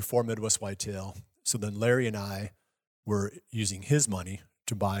 This was before Midwest Whitetail. So then Larry and I were using his money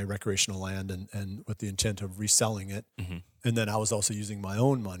to buy recreational land and with the intent of reselling it. And then I was also using my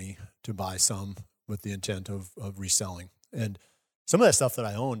own money to buy some with the intent of reselling. And some of that stuff that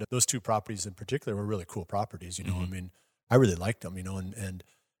I owned, those two properties in particular were really cool properties. I mean, I really liked them,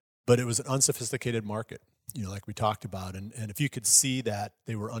 but it was an unsophisticated market. Like we talked about. And if you could see that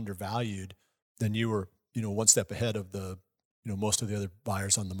they were undervalued, then you were, one step ahead of the, most of the other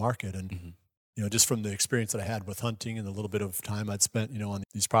buyers on the market. And, just from the experience that I had with hunting and the little bit of time I'd spent, on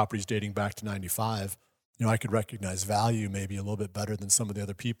these properties dating back to 95, I could recognize value maybe a little bit better than some of the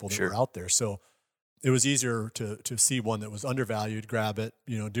other people that were out there. So it was easier to see one that was undervalued, grab it,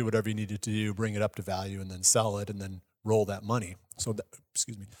 do whatever you needed to do, bring it up to value and then sell it and then roll that money. So,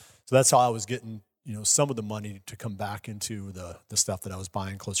 So that's how I was getting, some of the money to come back into the stuff that I was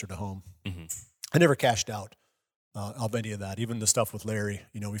buying closer to home. I never cashed out of any of that. Even the stuff with Larry,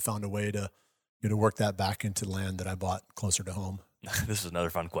 we found a way to work that back into land that I bought closer to home. This is another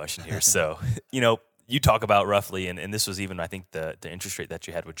fun question here. So, you talk about roughly, and this was even, I think, the interest rate that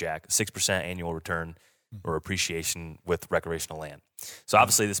you had with Jack, 6% annual return or appreciation with recreational land. So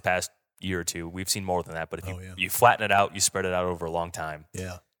obviously this past year or two, we've seen more than that. But if you flatten it out, you spread it out over a long time.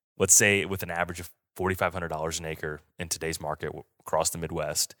 Yeah. Let's say with an average of $4,500 an acre in today's market across the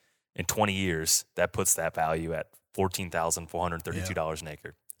Midwest, in 20 years, that puts that value at $14,432 an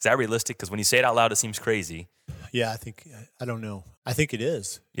acre. Is that realistic? Because when you say it out loud, it seems crazy. Yeah, I don't know. I think it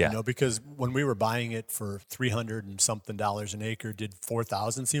is. Yeah. Because when we were buying it for $300 and something an acre, did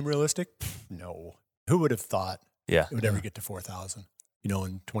 $4,000 seem realistic? No. Who would have thought Yeah. it would ever get to 4,000,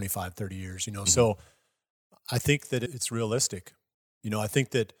 in 25, 30 years, So I think that it's realistic. I think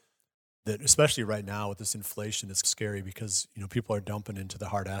that especially right now with this inflation, it's scary because, people are dumping into the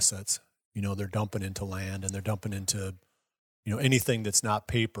hard assets. They're dumping into land and they're dumping into, anything that's not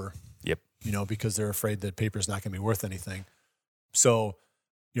paper. Yep. Because they're afraid that paper is not going to be worth anything. So,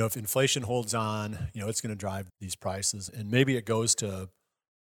 if inflation holds on, it's going to drive these prices, and maybe it goes to,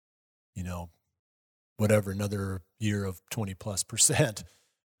 whatever, another year of 20+%,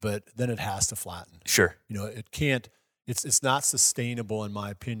 but then it has to flatten. Sure. It can't, it's not sustainable in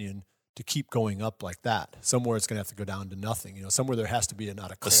my opinion to keep going up like that. Somewhere it's going to have to go down to nothing. Somewhere there has to be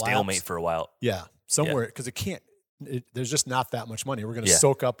not a collapse. A stalemate for a while. Yeah. Somewhere, because it can't, there's just not that much money. We're going to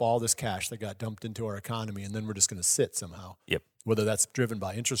soak up all this cash that got dumped into our economy, and then we're just going to sit somehow. Yep. Whether that's driven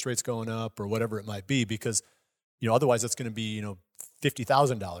by interest rates going up or whatever it might be, because, otherwise it's going to be,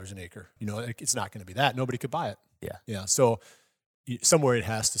 $50,000 an acre. It's not going to be that. Nobody could buy it. Yeah. Yeah. So somewhere it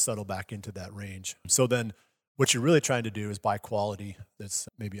has to settle back into that range. So then what you're really trying to do is buy quality that's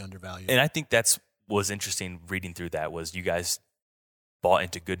maybe undervalued. And I think was interesting reading through that was you guys bought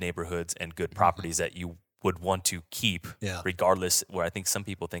into good neighborhoods and good properties that you would want to keep regardless, where I think some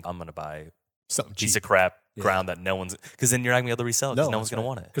people think I'm going to buy something piece cheap. of crap ground that no one's, because then you're not going to be able to resell it because no one's going to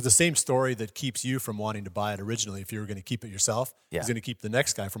want it. Because the same story that keeps you from wanting to buy it originally, if you were going to keep it yourself, is going to keep the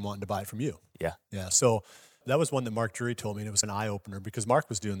next guy from wanting to buy it from you. Yeah. Yeah. So that was one that Mark Drury told me, and it was an eye opener because Mark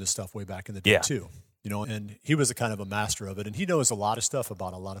was doing this stuff way back in the day too. And he was a kind of a master of it, and he knows a lot of stuff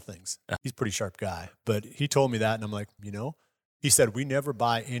about a lot of things. He's a pretty sharp guy, but he told me that, and I'm like, he said, we never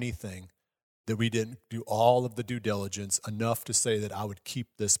buy anything that we didn't do all of the due diligence enough to say that I would keep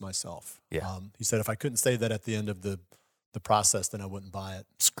this myself. Yeah. He said, if I couldn't say that at the end of the process, then I wouldn't buy it.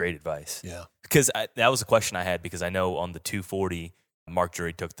 It's great advice. Yeah. Because that was a question I had, because I know on the 240, Mark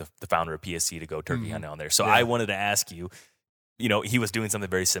Drury took the founder of PSC to go turkey hunting on there. So I wanted to ask you, he was doing something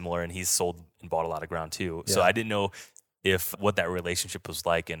very similar, and he's sold and bought a lot of ground too. Yeah. So I didn't know what that relationship was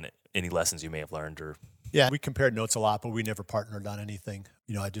like and any lessons you may have learned. Or Yeah, we compared notes a lot, but we never partnered on anything.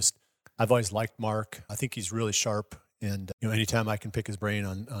 I've always liked Mark. I think he's really sharp, and anytime I can pick his brain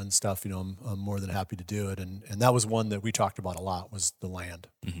on stuff, I'm more than happy to do it. And that was one that we talked about a lot, was the land.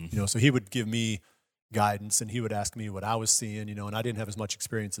 Mm-hmm. So he would give me guidance, and he would ask me what I was seeing, and I didn't have as much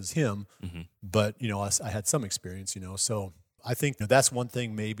experience as him, but I had some experience, So I think that's one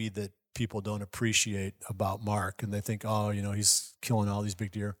thing maybe that people don't appreciate about Mark, and they think, he's killing all these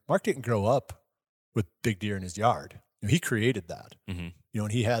big deer. Mark didn't grow up with big deer in his yard. He created that. Mm-hmm.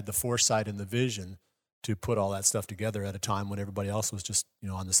 And he had the foresight and the vision to put all that stuff together at a time when everybody else was just,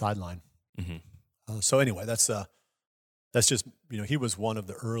 on the sideline. Mm-hmm. So anyway, that's just, he was one of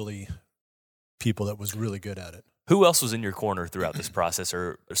the early people that was really good at it. Who else was in your corner throughout this process,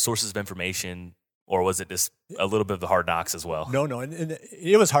 or sources of information, or was it just a little bit of the hard knocks as well? No, and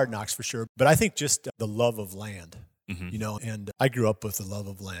it was hard knocks for sure, but I think just the love of land. Mm-hmm. And I grew up with the love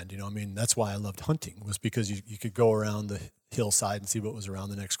of land, that's why I loved hunting, was because you could go around the hillside and see what was around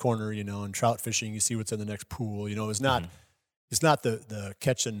the next corner, and trout fishing, you see what's in the next pool, it's not the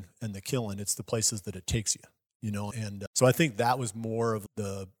catching and the killing, it's the places that it takes you, and so I think that was more of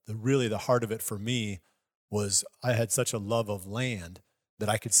the really the heart of it for me, was I had such a love of land that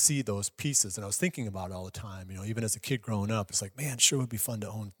I could see those pieces, and I was thinking about it all the time, even as a kid growing up, it's like, man, sure would be fun to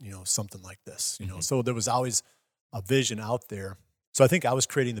own, something like this, so there was always a vision out there. So I think I was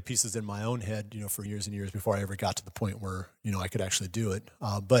creating the pieces in my own head, for years and years before I ever got to the point where, I could actually do it.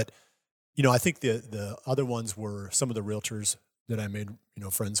 But I think the other ones were some of the realtors that I made,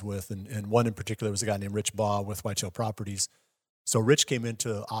 friends with. And one in particular was a guy named Rich Baugh with Whitetail Properties. So Rich came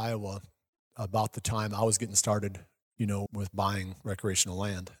into Iowa about the time I was getting started, with buying recreational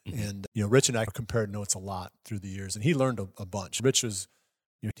land. Mm-hmm. And, Rich and I compared notes a lot through the years, and he learned a bunch. Rich was,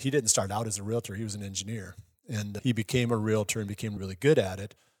 he didn't start out as a realtor. He was an engineer. And he became a realtor and became really good at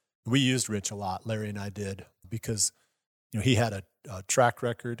it. We used Rich a lot, Larry and I did, because he had a track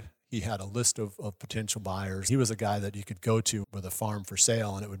record. He had a list of potential buyers. He was a guy that you could go to with a farm for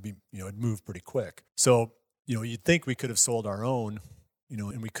sale, and it would be, it'd move pretty quick. So, you'd think we could have sold our own,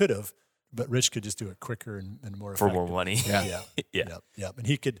 and we could have, but Rich could just do it quicker and more effective. For more money. Yeah. And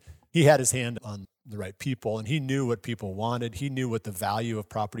he had his hand on the right people, and he knew what people wanted. He knew what the value of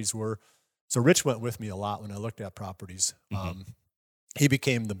properties were. So Rich went with me a lot when I looked at properties. Mm-hmm. He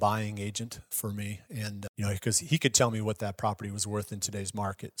became the buying agent for me, and because he could tell me what that property was worth in today's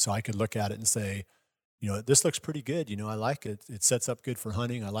market, so I could look at it and say, this looks pretty good. I like it. It sets up good for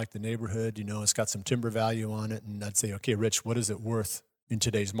hunting. I like the neighborhood. It's got some timber value on it, and I'd say, okay, Rich, what is it worth in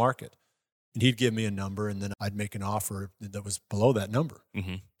today's market? And he'd give me a number, and then I'd make an offer that was below that number,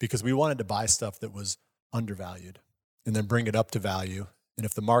 because we wanted to buy stuff that was undervalued, and then bring it up to value. And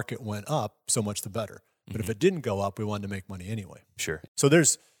if the market went up, so much the better. But if it didn't go up, we wanted to make money anyway. Sure. So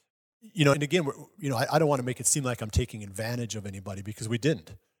there's, and again, I don't want to make it seem like I'm taking advantage of anybody, because we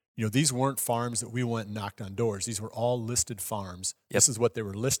didn't. These weren't farms that we went and knocked on doors. These were all listed farms. Yep. This is what they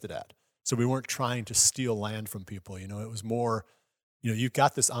were listed at. So we weren't trying to steal land from people. It was more, you've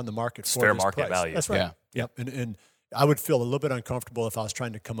got this on the market for fair this market price. value. That's right. Yeah. Yep. And I would feel a little bit uncomfortable if I was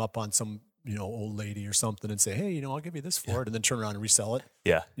trying to come up on some, old lady or something and say, hey, I'll give you this for it, and then turn around and resell it.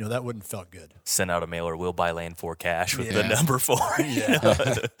 Yeah. That wouldn't felt good. Send out a mailer, we'll buy land for cash with the number 4.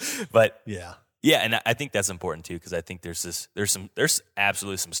 But yeah, and I think that's important too, because I think there's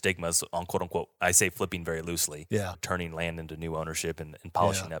absolutely some stigmas on quote unquote, I say flipping very loosely, turning land into new ownership and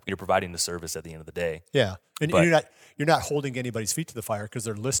polishing up. You're providing the service at the end of the day. Yeah, and you're not holding anybody's feet to the fire because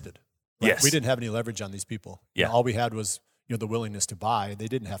they're listed. Right? Yes, we didn't have any leverage on these people. Yeah, all we had was the willingness to buy. They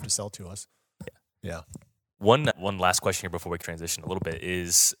didn't have to sell to us. Yeah. One last question here before we transition a little bit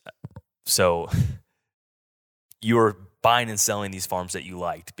is, so you're buying and selling these farms that you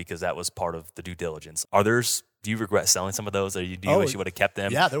liked because that was part of the due diligence. Do you regret selling some of those, or do you wish you would have kept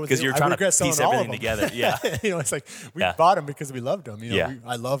them? Yeah, because you're trying to piece everything together. Yeah, it's like we bought them because we loved them.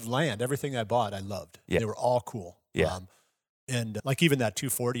 I loved land. Everything I bought, I loved. Yeah. They were all cool. Yeah, and like even that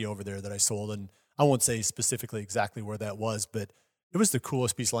 240 over there that I sold, and I won't say specifically exactly where that was, but it was the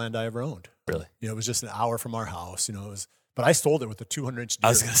coolest piece of land I ever owned. Really? It was just an hour from our house. It was. But I sold it with a 200-inch deer. I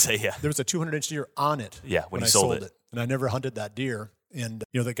was going to say, yeah. There was a 200-inch deer on it. Yeah, when you sold it. And I never hunted that deer. And,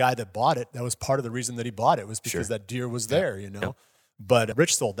 the guy that bought it, that was part of the reason that he bought it, was because that deer was there, Yep. But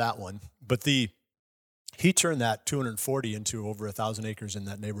Rich sold that one. But he turned that 240 into over 1,000 acres in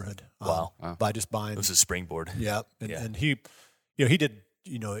that neighborhood. Wow. By just buying. It was a springboard. Yeah. And he, he did,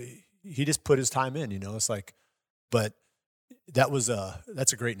 he just put his time in, it's like, but that's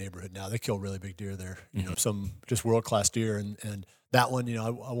a great neighborhood now. They kill really big deer there, some just world-class deer. And that one, I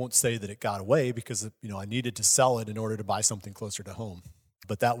won't say that it got away because, I needed to sell it in order to buy something closer to home.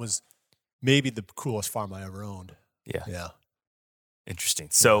 But that was maybe the coolest farm I ever owned. Yeah. Yeah. Interesting.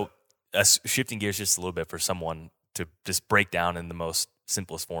 So shifting gears just a little bit for someone to just break down in the most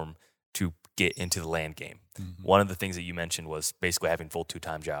simplest form to get into the land game. Mm-hmm. One of the things that you mentioned was basically having full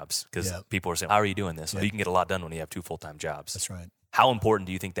 2-time jobs, because people are saying, how are you doing this? Well, you can get a lot done when you have 2 full-time jobs. That's right. How important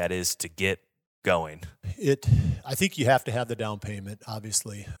do you think that is to get going? I think you have to have the down payment,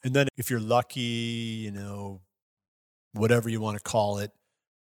 obviously. And then if you're lucky, whatever you want to call it,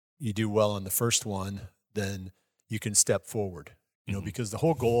 you do well on the first one, then you can step forward, because the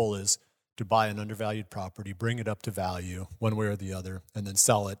whole goal is to buy an undervalued property, bring it up to value one way or the other, and then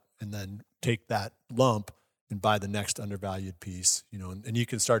sell it, and then take that lump and buy the next undervalued piece, and you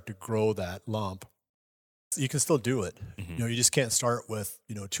can start to grow that lump. You can still do it. Mm-hmm. You just can't start with,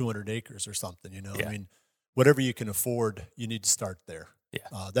 200 acres or something, I mean, whatever you can afford, you need to start there.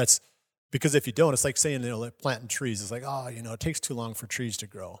 Yeah. That's because if you don't, it's like saying, like planting trees. It's like, it takes too long for trees to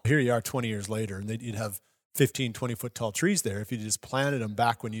grow. Here you are 20 years later, and you'd have 15, 20-foot tall trees there if you just planted them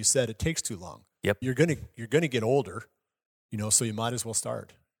back when you said it takes too long. Yep. You're gonna get older, so you might as well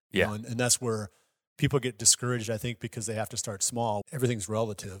start. Yeah. And that's where people get discouraged, I think, because they have to start small. Everything's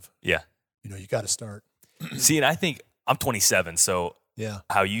relative. Yeah. You got to start. See, and I think I'm 27, so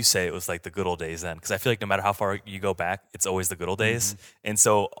how you say it was like the good old days then, because I feel like no matter how far you go back, it's always the good old days. Mm-hmm. And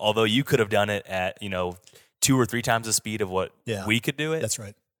so although you could have done it at, 2 or 3 times the speed of what we could do it. That's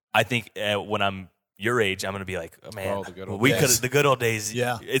right. I think when I'm your age, I'm going to be like, oh, man, the good old the good old days.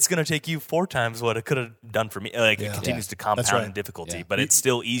 Yeah. It's going to take you 4 times what it could have done for me. Like it continues to compound in difficulty, but it's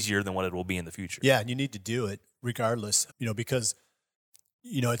still easier than what it will be in the future. Yeah. And you need to do it regardless, because,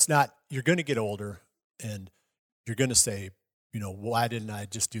 it's not, you're going to get older and you're going to say, why didn't I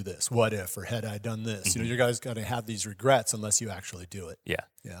just do this? What if, or had I done this? Mm-hmm. You guys got to have these regrets unless you actually do it. Yeah.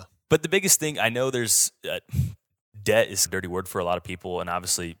 Yeah. But the biggest thing, I know there's debt is a dirty word for a lot of people. And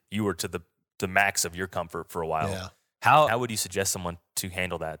obviously you were to the max of your comfort for a while. Yeah. How would you suggest someone to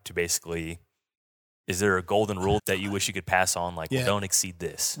handle that? To basically, is there a golden rule that you wish you could pass on? Like, well, don't exceed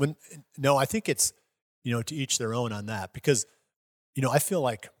this. No, I think it's, to each their own on that, because, I feel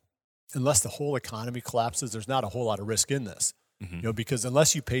like unless the whole economy collapses, there's not a whole lot of risk in this, because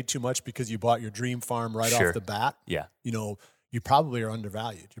unless you paid too much because you bought your dream farm right off the bat, you probably are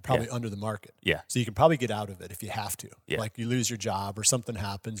undervalued. You're probably under the market. Yeah. So you can probably get out of it if you have to. Yeah. Like you lose your job or something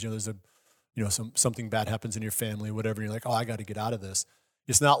happens, there's something bad happens in your family, whatever. And you're like, I got to get out of this.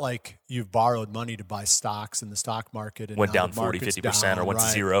 It's not like you've borrowed money to buy stocks in the stock market and went down 40, 50% or went to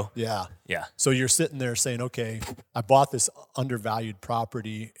zero. Yeah. Yeah. So you're sitting there saying, okay, I bought this undervalued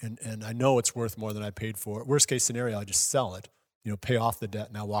property and I know it's worth more than I paid for it. Worst case scenario, I just sell it, pay off the debt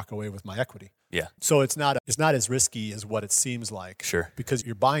and I'll walk away with my equity. Yeah. So it's not as risky as what it seems like. Sure. Because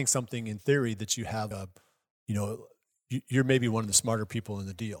you're buying something in theory that you have you're maybe one of the smarter people in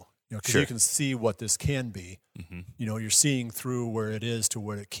the deal. Because Sure. you can see what this can be. Mm-hmm. You're seeing through where it is to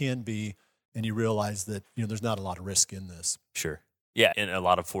where it can be, and you realize that there's not a lot of risk in this. Sure. Yeah, and a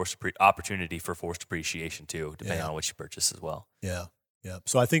lot of opportunity for forced appreciation too, depending Yeah. on what you purchase as well. Yeah.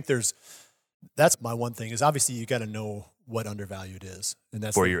 So I think that's my one thing is obviously you got to know what undervalued is, and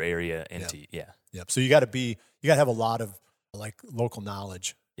that's For your area and Yeah. So you got to have a lot of like local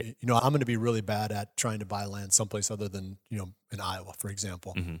knowledge. Yeah. I'm going to be really bad at trying to buy land someplace other than in Iowa, for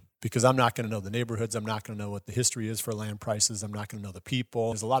example, Mm-hmm. because I'm not going to know the neighborhoods. I'm not going to know what the history is for land prices. I'm not going to know the people.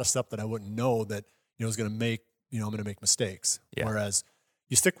 There's a lot of stuff that I wouldn't know that is going to make I'm going to make mistakes. Yeah. Whereas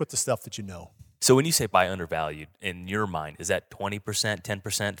you stick with the stuff that you know. So when you say buy undervalued, in your mind, is that 20%,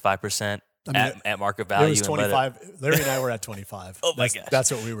 10%, 5%? At market value? It was 25. Larry and I were at 25. Oh my gosh. That's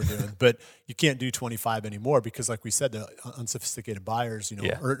what we were doing. But you can't do 25 anymore because, like we said, the unsophisticated buyers,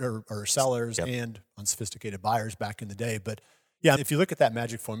 or sellers Yep. and unsophisticated buyers back in the day. But yeah, if you look at that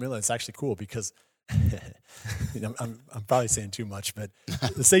magic formula, it's actually cool because I'm probably saying too much, but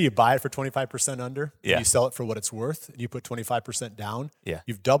let's say you buy it for 25% under, Yeah. you sell it for what it's worth, and you put 25% down. Yeah.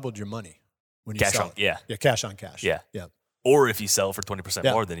 You've doubled your money when you Cash sell on- it. yeah. Yeah, cash on cash. Yeah. Yeah. Or if you sell for 20%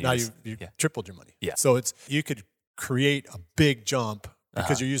 more than now you you yeah. tripled your money. Yeah. So you could create a big jump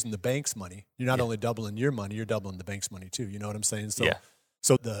because Uh-huh. you're using the bank's money. You're not Yeah. only doubling your money, you're doubling the bank's money too. You know what I'm saying? So Yeah.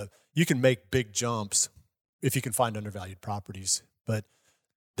 so you can make big jumps if you can find undervalued properties. But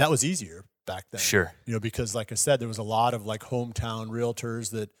that was easier back then. Sure. Because like I said, there was a lot of like hometown realtors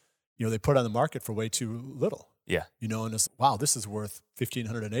that they put on the market for way too little. Yeah. And it's, wow, this is worth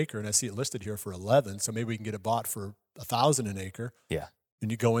 $1,500 an acre, and I see it listed here for 11. So maybe we can get it bought for $1,000 an acre. Yeah. And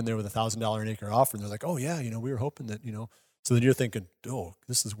you go in there with $1,000 an acre offer, and they're like, oh yeah, we were hoping that, So then you're thinking, oh,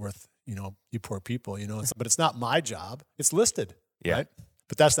 this is worth, you poor people, But it's not my job. It's listed. Yeah. Right?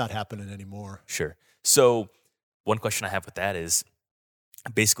 But that's not happening anymore. Sure. So one question I have with that is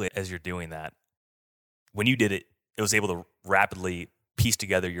basically as you're doing that, when you did it, it was able to rapidly piece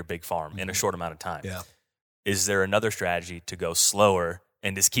together your big farm in a short amount of time. Yeah. Is there another strategy to go slower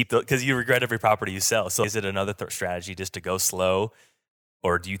and just keep because you regret every property you sell? So is it another strategy just to go slow,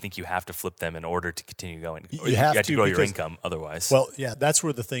 or do you think you have to flip them in order to continue going? Or You have to grow your because- income otherwise. Well, yeah, that's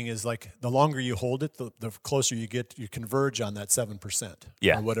where the thing is, like the longer you hold it, the closer you get, you converge on that 7%.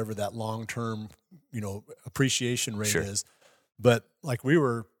 Yeah. Or whatever that long-term, appreciation rate Sure. is. But like we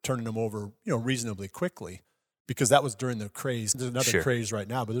were turning them over, reasonably quickly because that was during the craze. There's another Sure. craze right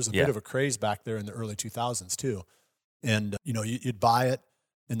now, but there's a Yeah. bit of a craze back there in the early 2000s too. And, you'd buy it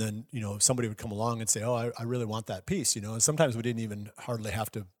and then, somebody would come along and say, oh, I really want that piece, and sometimes we didn't even hardly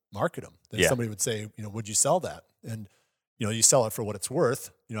have to market them. Then Yeah. somebody would say, would you sell that? And, you sell it for what it's worth,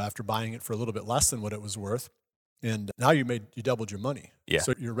 after buying it for a little bit less than what it was worth. And now you doubled your money. Yeah.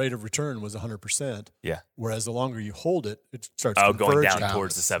 So your rate of return was 100%. Yeah. Whereas the longer you hold it, it starts going converging. down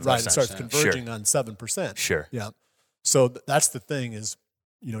towards the 7%. Right. It starts Sure. converging on 7%. Sure. Yeah. So that's the thing is,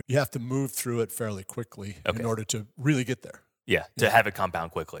 you have to move through it fairly quickly Okay. in order to really get there. Yeah. To have it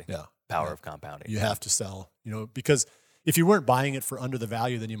compound quickly. Yeah. Power Yeah. of compounding. You have to sell, because if you weren't buying it for under the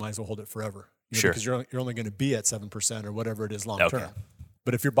value, then you might as well hold it forever. Sure. Because you're only going to be at 7% or whatever it is long Okay. term.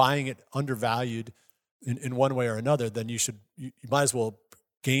 But if you're buying it undervalued in one way or another, then you might as well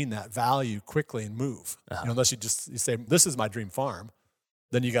gain that value quickly and move. Uh-huh. Unless you say, this is my dream farm,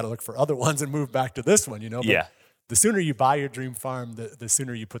 then you got to look for other ones and move back to this one, But Yeah. the sooner you buy your dream farm, the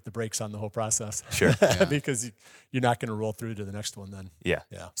sooner you put the brakes on the whole process. Sure. Because you're not going to roll through to the next one then. Yeah.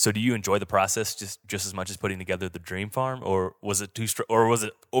 Yeah. So do you enjoy the process just as much as putting together the dream farm, or was it or was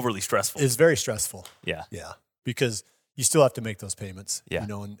it overly stressful? It's very stressful. Yeah. Yeah. Because you still have to make those payments. Yeah.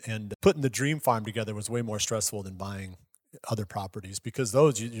 And putting the dream farm together was way more stressful than buying other properties because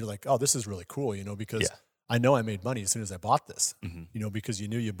those you're like, oh, this is really cool, because Yeah. I know I made money as soon as I bought this, Mm-hmm. because you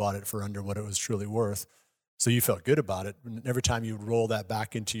knew you bought it for under what it was truly worth. So you felt good about it. And every time you roll that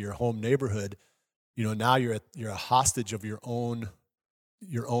back into your home neighborhood, now you're a hostage of your own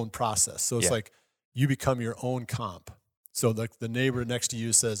process. So it's Yeah. like you become your own comp. So the neighbor next to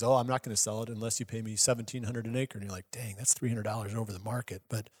you says, oh, I'm not going to sell it unless you pay me $1,700 an acre. And you're like, dang, that's $300 over the market.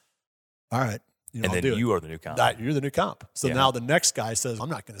 But all right, and I'll then do it. you are the new comp. You're the new comp. So Yeah. now the next guy says, I'm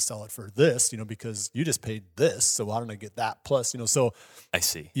not going to sell it for this, because you just paid this. So why don't I get that plus, so I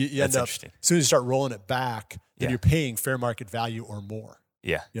see. you That's end up, interesting. as soon as you start rolling it back, then Yeah. you're paying fair market value or more.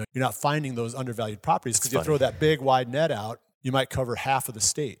 Yeah. You're not finding those undervalued properties because you funny. throw that big wide net out, you might cover half of the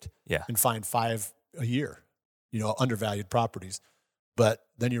state Yeah. and find 5 a year, undervalued properties. But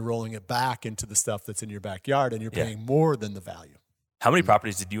then you're rolling it back into the stuff that's in your backyard and you're Yeah. paying more than the value. How many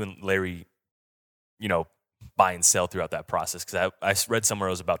properties did you and Larry buy and sell throughout that process? Because I read somewhere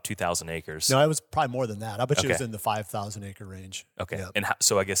it was about 2,000 acres. No, it was probably more than that. I bet you it was Okay. in the 5,000 acre range. Okay. Yeah. And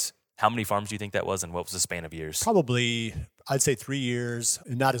so I guess how many farms do you think that was, and what was the span of years? Probably, I'd say 3 years,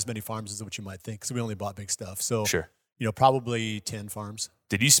 and not as many farms as what you might think, because we only bought big stuff. So, Sure. Probably 10 farms.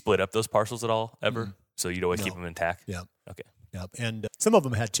 Did you split up those parcels at all ever? Mhm. So you'd always keep No. them intact? Yeah. Okay. Yep. And some of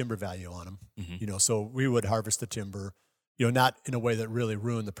them had timber value on them, Mhm. so we would harvest the timber, not in a way that really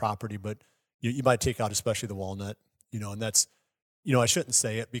ruined the property, but you might take out especially the walnut, and that's, I shouldn't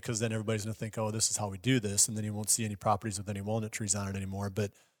say it because then everybody's going to think, oh, this is how we do this. And then you won't see any properties with any walnut trees on it anymore.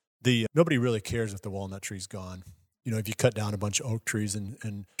 But nobody really cares if the walnut tree's gone. If you cut down a bunch of oak trees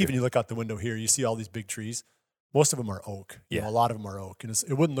and even you look out the window here, you see all these big trees. Most of them are oak. Yeah. A lot of them are oak. And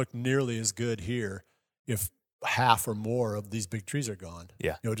it wouldn't look nearly as good here if half or more of these big trees are gone.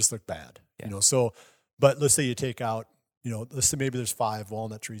 Yeah. It would just look bad. Yeah. So, but let's say you take out, let's say maybe there's 5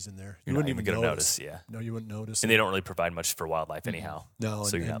 walnut trees in there. You're You wouldn't not even going to notice. notice. Yeah. No, you wouldn't notice. And they don't really provide much for wildlife anyhow. No.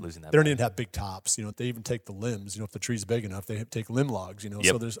 So and- you're not and losing that. They don't value. even have big tops. They even take the limbs. If the tree's big enough, they take limb logs, Yep.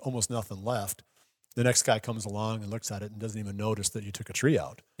 so there's almost nothing left. The next guy comes along and looks at it and doesn't even notice that you took a tree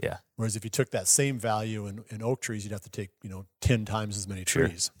out. Yeah. Whereas if you took that same value in oak trees, you'd have to take, 10 times as many Sure.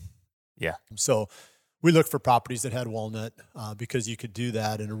 trees. Yeah. So we look for properties that had walnut because you could do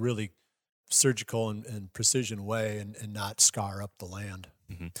that in a really surgical and precision way and not scar up the land.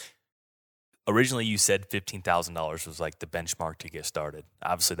 Originally, you said $15,000 was like the benchmark to get started.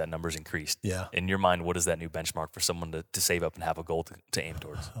 Obviously, that number's increased. Yeah. In your mind, what is that new benchmark for someone to save up and have a goal to aim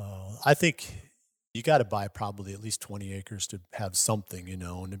towards? I think you got to buy probably at least 20 acres to have something, and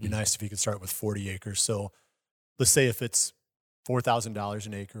it'd be nice if you could start with 40 acres. So let's say if it's $4,000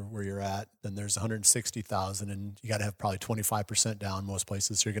 an acre where you're at, then there's 160,000 and you got to have probably 25% down most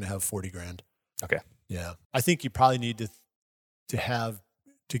places. So you're going to have 40 grand. Okay. Yeah. I think you probably need to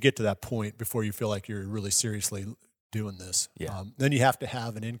get to that point before you feel like you're really seriously doing this. Yeah. Then you have to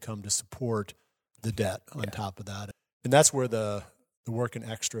have an income to support the debt on top of that. And that's where the working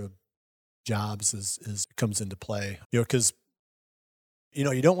extra jobs is comes into play, because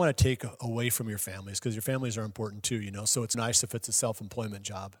you don't want to take away from your families because your families are important too, so it's nice if it's a self-employment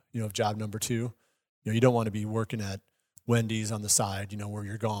job, if job number 2, you don't want to be working at Wendy's on the side, where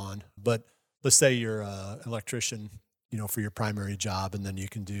you're gone. But let's say you're an electrician, for your primary job, and then you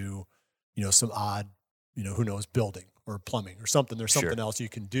can do, some odd, who knows, building or plumbing or something. There's something else you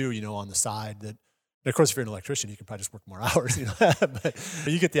can do, on the side that. And of course, if you're an electrician, you can probably just work more hours, but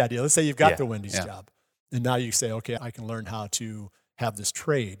you get the idea. Let's say you've got the Wendy's job, and now you say, okay, I can learn how to have this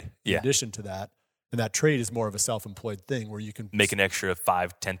trade in addition to that. And that trade is more of a self-employed thing where you can Make an extra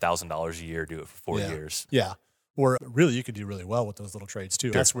 $5,000-$10,000 a year, do it for 4 years. Yeah. Or really, you could do really well with those little trades too.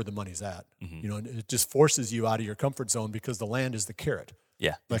 Sure. That's where the money's at. Mhm. And it just forces you out of your comfort zone because the land is the carrot.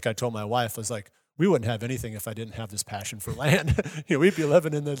 Yeah. Like I told my wife, I was like, we wouldn't have anything if I didn't have this passion for land. We'd be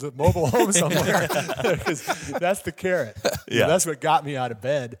living in the mobile home somewhere because that's the carrot. Yeah. That's what got me out of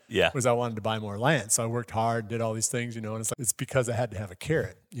bed. Yeah. Was I wanted to buy more land. So I worked hard, did all these things, and it's because I had to have a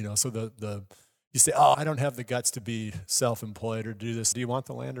carrot. So the you say, oh, I don't have the guts to be self-employed or do this. Do you want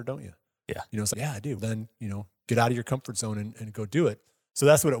the land or don't you? Yeah. It's like, yeah, I do. Then, get out of your comfort zone and go do it. So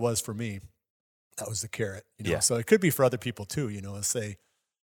that's what it was for me. That was the carrot. Yeah. So it could be for other people too, say,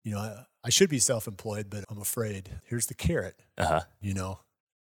 I should be self-employed, but I'm afraid. Here's the carrot, Uh-huh.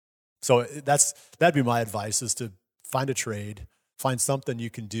 So that'd be my advice is to find a trade, find something you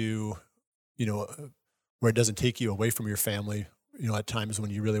can do, where it doesn't take you away from your family, at times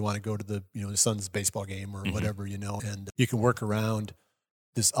when you really want to go to the son's baseball game or whatever, and you can work around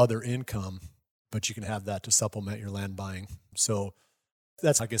this other income, but you can have that to supplement your land buying. So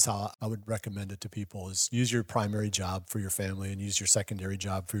that's, I guess, how I would recommend it to people is use your primary job for your family and use your secondary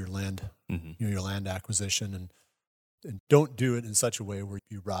job for your land, your land acquisition, and don't do it in such a way where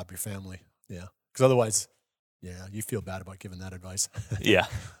you rob your family. Yeah. Because otherwise, you feel bad about giving that advice. Yeah,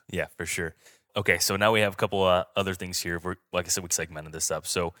 for sure. Okay, so now we have a couple other things here. Like I said, we segmented this up.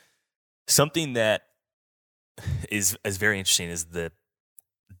 So something that is very interesting is the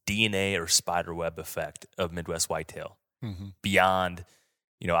DNA or spider web effect of Midwest whitetail. Beyond,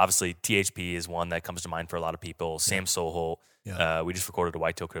 obviously THP is one that comes to mind for a lot of people. Sam Soholt. Yeah. We just recorded a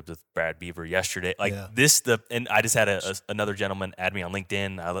whitetail crib with Brad Beaver yesterday. Yeah. And I just had another gentleman add me on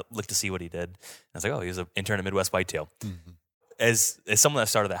LinkedIn. I looked to see what he did. And I was like, oh, he was an intern at Midwest Whitetail. As someone that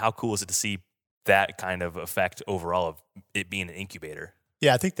started that, how cool is it to see that kind of effect overall of it being an incubator?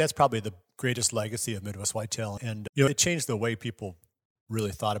 Yeah, I think that's probably the greatest legacy of Midwest Whitetail. And, it changed the way people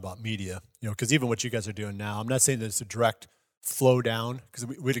really thought about media, because even what you guys are doing now, I'm not saying that it's a direct flow down because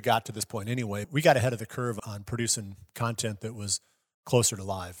we'd have got to this point anyway. We got ahead of the curve on producing content that was closer to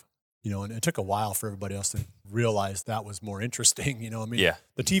live. and it took a while for everybody else to realize that was more interesting. I mean, Yeah.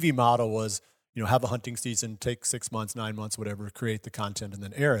 the TV model was, have a hunting season, take 6 months, 9 months, whatever, create the content and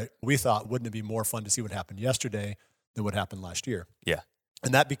then air it. We thought, wouldn't it be more fun to see what happened yesterday than what happened last year? Yeah.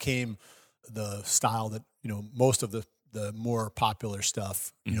 And that became the style that, most of the more popular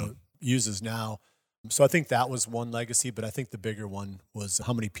stuff, uses now. So I think that was one legacy, but I think the bigger one was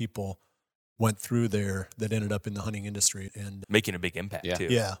how many people went through there that ended up in the hunting industry and Making a big impact too.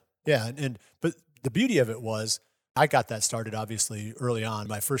 Yeah. But the beauty of it was I got that started obviously early on.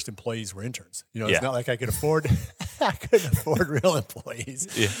 My first employees were interns. It's not like I couldn't afford real employees.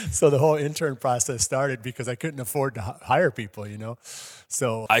 Yeah. So the whole intern process started because I couldn't afford to hire people,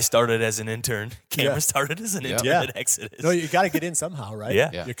 So I started as an intern. Cameron started as an intern at Exodus. No, you got to get in somehow, right?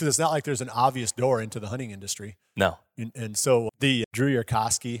 Yeah. Because it's not like there's an obvious door into the hunting industry. No. And so the Drew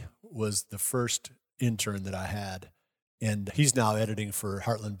Yarkowski was the first intern that I had. And he's now editing for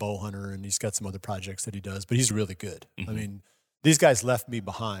Heartland Bowhunter, and he's got some other projects that he does, but he's really good. Mm-hmm. I mean, these guys left me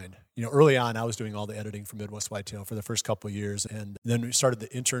behind. Early on, I was doing all the editing for Midwest Whitetail for the first couple of years. And then the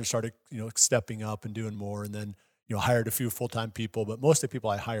interns started, stepping up and doing more. And then, hired a few full-time people, but most of the people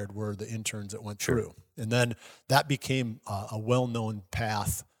I hired were the interns that went through. And then that became a well-known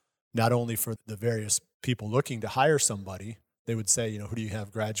path, not only for the various people looking to hire somebody. They would say, who do you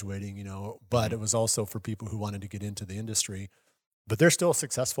have graduating, but it was also for people who wanted to get into the industry. But they're still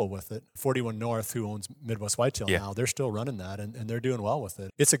successful with it. 41 North, who owns Midwest Whitetail now, they're still running that, and they're doing well with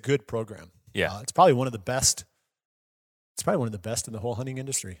it. It's a good program. Yeah. It's probably one of the best. It's probably one of the best in the whole hunting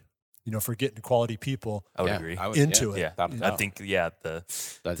industry, for getting quality people I would agree. into it. Yeah. Without I think, the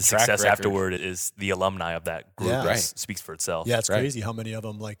track success record. afterward is the alumni of that group. Yeah. Right. Speaks for itself. Yeah, it's crazy how many of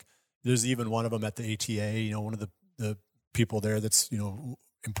them, there's even one of them at the ATA, one of the people there that's,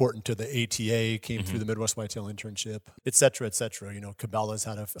 important to the ATA, came through the Midwest Whitetail internship, et cetera, et cetera. Cabela's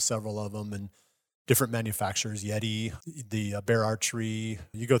had several of them and different manufacturers, Yeti, the Bear Archery.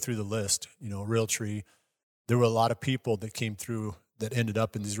 You go through the list, Realtree. There were a lot of people that came through that ended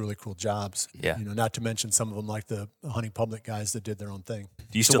up in these really cool jobs. Yeah. Not to mention some of them like the hunting public guys that did their own thing.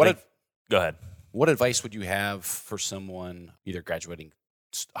 Do you So still think? Go ahead. What advice would you have for someone either graduating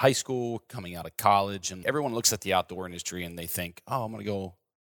high school, coming out of college, and everyone looks at the outdoor industry and they think, oh, I'm going to go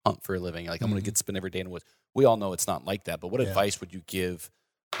hunt for a living. Like I'm going to get spend every day in the woods. We all know it's not like that, but what advice would you give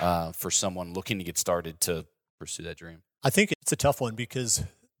for someone looking to get started to pursue that dream? I think it's a tough one because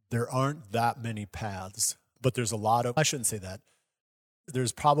there aren't that many paths, but there's a lot of, I shouldn't say that.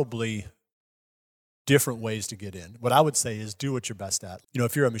 There's probably different ways to get in. What I would say is do what you're best at.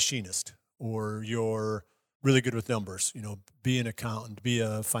 If you're a machinist or you're really good with numbers, be an accountant, be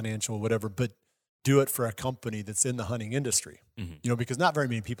a financial, whatever, but do it for a company that's in the hunting industry, because not very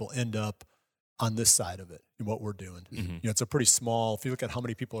many people end up on this side of it in what we're doing. It's a pretty small, if you look at how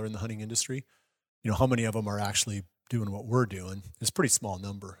many people are in the hunting industry, how many of them are actually doing what we're doing, it's a pretty small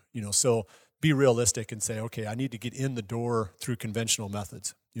number, so be realistic and say, okay, I need to get in the door through conventional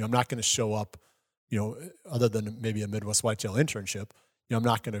methods. I'm not going to show up, other than maybe a Midwest Whitetail internship, I'm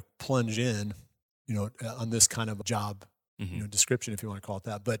not going to plunge in, on this kind of job, description, if you want to call it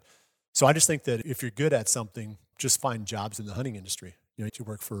that. But so I just think that if you're good at something, just find jobs in the hunting industry. You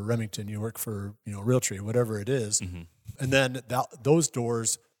work for Remington, you work for, Realtree, whatever it is. And then those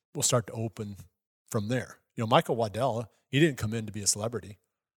doors will start to open from there. Michael Waddell, he didn't come in to be a celebrity.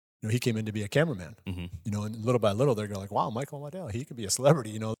 He came in to be a cameraman, and little by little, they're going like, wow, Michael Waddell, he could be a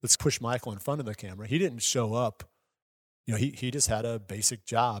celebrity, let's push Michael in front of the camera. He didn't show up. He just had a basic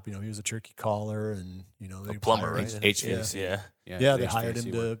job. He was a turkey caller and, A plumber, right? HVAC. Yeah, they hired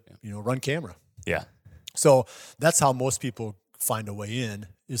him to, run camera. Yeah. So that's how most people find a way in,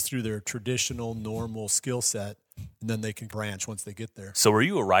 is through their traditional, normal skill set, and then they can branch once they get there. So were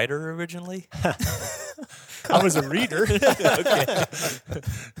you a writer originally? I was a reader.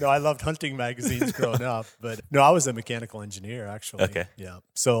 No, I loved hunting magazines growing up, but no, I was a mechanical engineer actually. Okay. Yeah.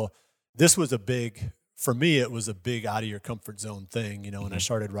 So this was for me, it was a big out of your comfort zone thing, when I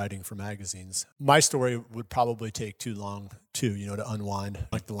started writing for magazines. My story would probably take too long too, to unwind,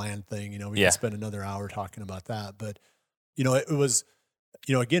 like the land thing, we could spend another hour talking about that. But, it was,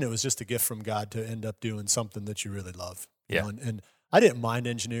 again, it was just a gift from God to end up doing something that you really love. Yeah. And I didn't mind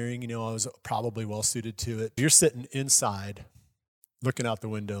engineering, I was probably well suited to it. You're sitting inside looking out the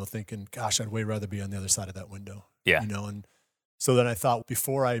window thinking, gosh, I'd way rather be on the other side of that window. Yeah. And so then I thought,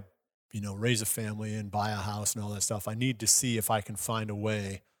 before I raise a family and buy a house and all that stuff, I need to see if I can find a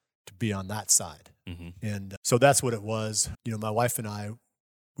way to be on that side. And so that's what it was. My wife and I,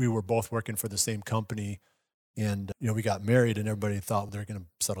 we were both working for the same company, and, we got married and everybody thought they're going to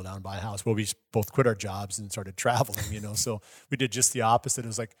settle down and buy a house. Well, we both quit our jobs and started traveling, so we did just the opposite. It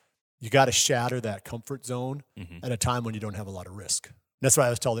was like, you got to shatter that comfort zone at a time when you don't have a lot of risk. And that's why I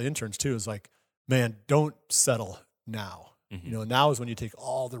always tell the interns too, is like, man, don't settle now. Now is when you take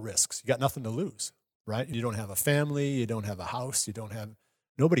all the risks. You got nothing to lose, right? You don't have a family, you don't have a house,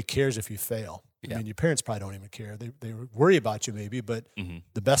 nobody cares if you fail. I mean, your parents probably don't even care. They worry about you maybe, but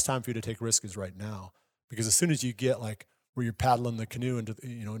the best time for you to take risk is right now. Because as soon as you get like where you're paddling the canoe into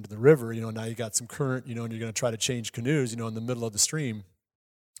the river, now you got some current, and you're going to try to change canoes, in the middle of the stream,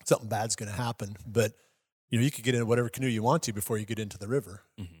 something bad's going to happen. But, you could get in whatever canoe you want to before you get into the river,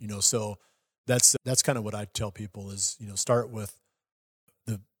 so that's kind of what I tell people is, start with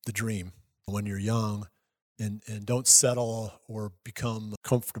the dream when you're young and don't settle or become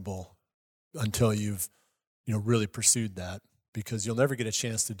comfortable until you've, really pursued that, because you'll never get a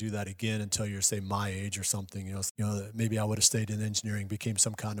chance to do that again until you're, say, my age or something. Maybe I would have stayed in engineering, became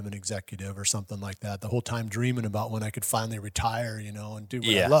some kind of an executive or something like that. The whole time dreaming about when I could finally retire, and do what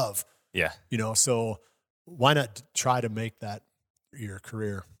I love. Yeah. So why not try to make that your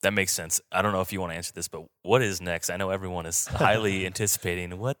career? That makes sense. I don't know if you want to answer this, but what is next? I know everyone is highly anticipating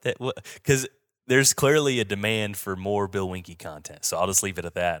because there's clearly a demand for more Bill Winke content. So I'll just leave it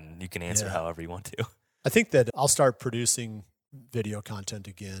at that, and you can answer however you want to. I think that I'll start producing video content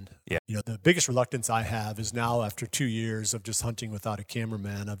again. Yeah. The biggest reluctance I have is now, after 2 years of just hunting without a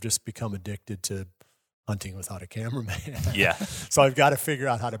cameraman, I've just become addicted to hunting without a cameraman. Yeah. So I've got to figure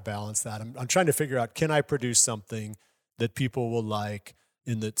out how to balance that. I'm trying to figure out, can I produce something that people will like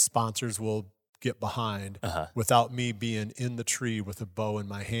and that sponsors will get behind without me being in the tree with a bow in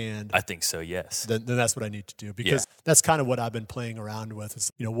my hand? I think so, yes. Then that's what I need to do, because that's kind of what I've been playing around with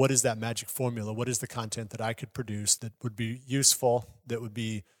is, what is that magic formula? What is the content that I could produce that would be useful, that would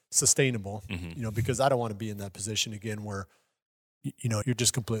be sustainable, because I don't want to be in that position again where, you're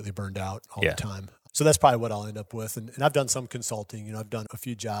just completely burned out all the time. So that's probably what I'll end up with. And I've done some consulting, I've done a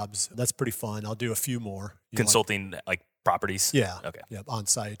few jobs. That's pretty fun. I'll do a few more. Consulting, like properties? Yeah. Okay. Yeah, on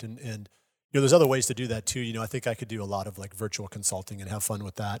site. And there's other ways to do that too. I think I could do a lot of like virtual consulting and have fun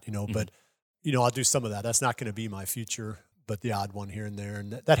with that, but, I'll do some of that. That's not going to be my future, but the odd one here and there.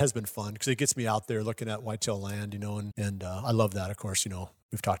 And that has been fun because it gets me out there looking at whitetail land, and I love that. Of course,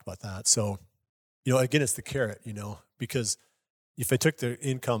 we've talked about that. So, again, it's the carrot, because if I took the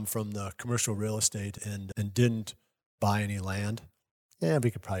income from the commercial real estate and didn't buy any land, we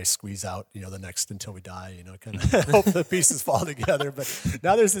could probably squeeze out, the next until we die, kind of hope the pieces fall together. But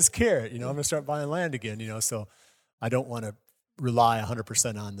now there's this carrot, I'm going to start buying land again, so I don't want to rely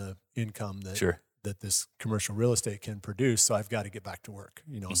 100% on the income that this commercial real estate can produce. So I've got to get back to work,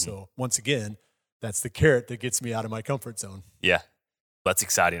 So once again, that's the carrot that gets me out of my comfort zone. Yeah. That's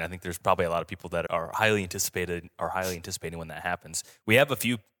exciting. I think there's probably a lot of people that are highly anticipating when that happens. We have a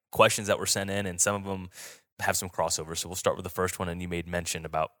few questions that were sent in, and some of them have some crossover. So we'll start with the first one. And you made mention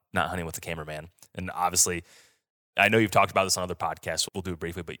about not hunting with a cameraman. And obviously, I know you've talked about this on other podcasts. We'll do it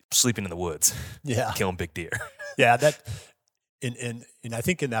briefly, but sleeping in the woods, killing big deer. Yeah, and I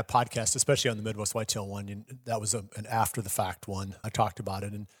think in that podcast, especially on the Midwest Whitetail one, that was an after the fact one. I talked about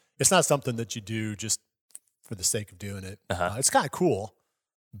it, and it's not something that you do just for the sake of doing it. It's kind of cool,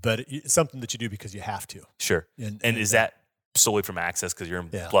 but it's something that you do because you have to. Sure. And is that solely from access because you're in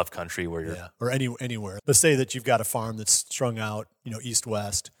bluff country where you're or anywhere? Let's say that you've got a farm that's strung out, east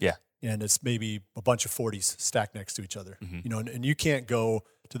west. Yeah. And it's maybe a bunch of 40s stacked next to each other. And you can't go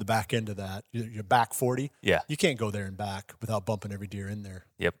to the back end of that. Your back 40. Yeah. You can't go there and back without bumping every deer in there.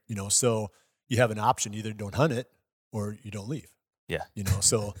 Yep. So you have an option: either don't hunt it or you don't leave. Yeah.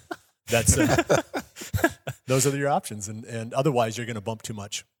 So that's those are your options, and otherwise you're going to bump too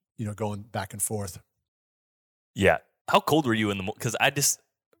much, going back and forth. Yeah. How cold were you in the morning? Because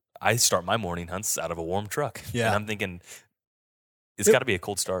I start my morning hunts out of a warm truck. Yeah. And I'm thinking it's got to be a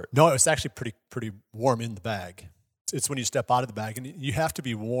cold start. No, it's actually pretty warm in the bag. It's when you step out of the bag, and you have to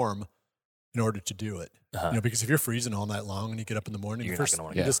be warm in order to do it. Because if you're freezing all night long and you get up in the morning, you're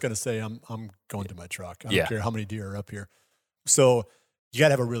just going to say, I'm going to my truck. I don't care how many deer are up here. So you got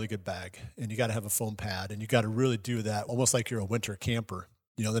to have a really good bag, and you got to have a foam pad, and you got to really do that almost like you're a winter camper.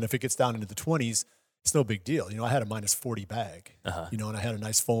 Then if it gets down into the 20s, it's no big deal. I had a minus 40 bag, and I had a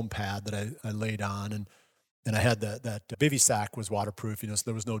nice foam pad that I laid on, and I had that bivy sack was waterproof, so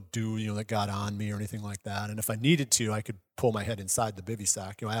there was no dew, that got on me or anything like that. And if I needed to, I could pull my head inside the bivy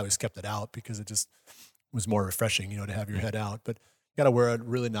sack. I always kept it out because it just was more refreshing, to have your head out. But you got to wear a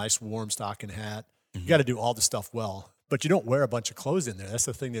really nice warm stocking hat. You got to do all the stuff well, but you don't wear a bunch of clothes in there. That's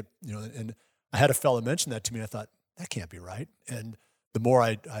the thing that, and I had a fella mention that to me. And I thought, that can't be right. And the more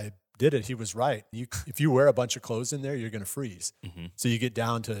I did it, he was right. If you wear a bunch of clothes in there, you're going to freeze. So you get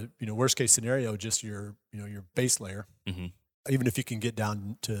down to, worst case scenario, just your base layer. even if you can get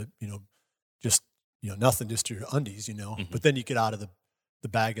down to, just, nothing, just your undies, Mm-hmm. but then you get out of the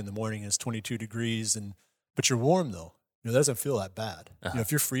bag in the morning and it's 22 degrees but you're warm though. It doesn't feel that bad.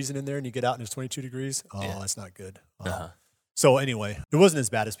 If you're freezing in there and you get out and it's 22 degrees, that's not good. So anyway, it wasn't as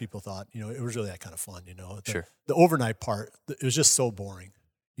bad as people thought. It was really that kind of fun. Sure. The overnight part, it was just so boring.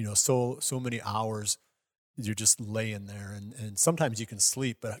 So many hours you're just laying there, and sometimes you can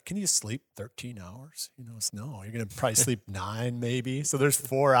sleep, but can you sleep 13 hours? No, you're going to probably sleep 9 maybe. So there's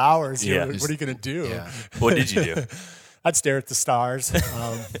 4 hours. Yeah. What are you going to do? Yeah. What did you do? I'd stare at the stars,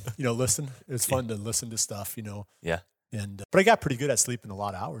 listen. It was fun to listen to stuff, Yeah. And but I got pretty good at sleeping a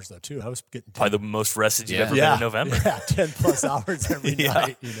lot of hours though too. I was getting Probably the most rested you've ever yeah, been in November. Yeah, 10 plus hours every Yeah.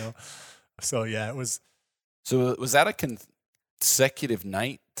 night, So yeah, it was. So was that a consecutive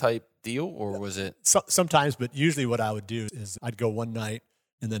night type deal, or was it? Sometimes, but usually what I would do is I'd go one night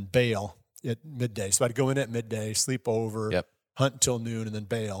and then bail at midday. So I'd go in at midday, sleep over, hunt until noon, and then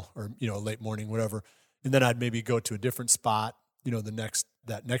bail, or late morning, whatever. And then I'd maybe go to a different spot,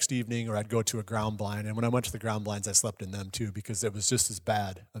 that next evening, or I'd go to a ground blind. And when I went to the ground blinds, I slept in them too, because it was just as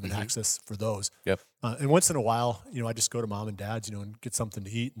bad of an access for those. Yep. And once in a while, I just go to mom and dad's, and get something to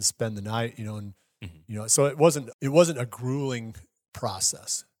eat and spend the night, and so it wasn't a grueling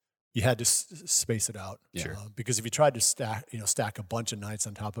process. You had to space it out, because if you tried to stack a bunch of nights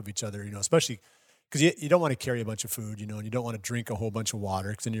on top of each other, especially because you don't want to carry a bunch of food, and you don't want to drink a whole bunch of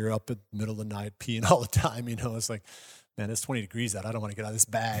water, because then you're up at the middle of the night peeing all the time. It's like, man, it's 20 degrees out. I don't want to get out of this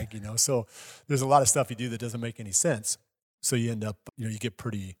bag, So there's a lot of stuff you do that doesn't make any sense. So you end up, you get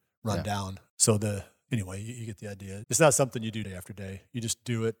pretty run down. So anyway, you get the idea. It's not something you do day after day. You just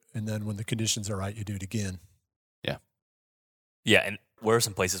do it, and then when the conditions are right, you do it again. Yeah. Yeah, and where are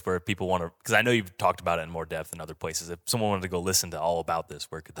some places where people want to, because I know you've talked about it in more depth than other places. If someone wanted to go listen to all about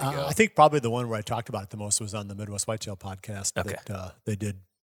this, where could they go? I think probably the one where I talked about it the most was on the Midwest Whitetail podcast that they did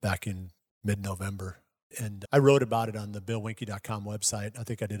back in mid-November. And I wrote about it on the BillWinke.com website. I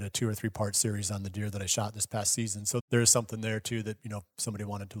think I did a 2 or 3 part series on the deer that I shot this past season. So there is something there too that, if somebody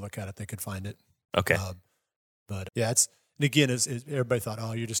wanted to look at it, they could find it. Okay. But yeah, and again, everybody thought,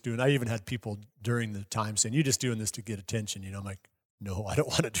 oh, you're just doing, I even had people during the time saying, you're just doing this to get attention. I'm like, no, I don't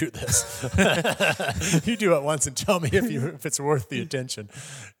want to do this. You do it once and tell me if it's worth the attention.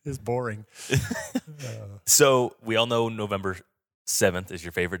 It's boring. So we all know November 7th is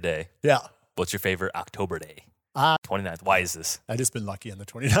your favorite day. Yeah. What's your favorite October day? 29th. Why is this? I've just been lucky on the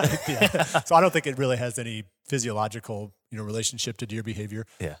 29th. Yeah. So I don't think it really has any physiological, relationship to deer behavior.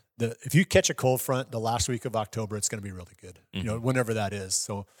 Yeah. If you catch a cold front the last week of October, it's going to be really good. Whenever that is.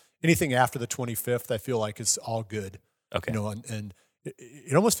 So anything after the 25th, I feel like is all good. Okay. And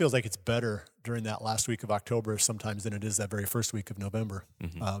it almost feels like it's better during that last week of October sometimes than it is that very first week of November.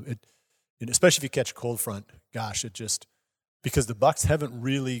 And especially if you catch a cold front, gosh, because the bucks haven't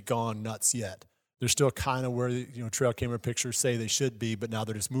really gone nuts yet. They're still kind of where, trail camera pictures say they should be, but now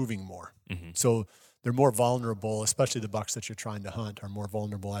they're just moving more. So they're more vulnerable, especially the bucks that you're trying to hunt are more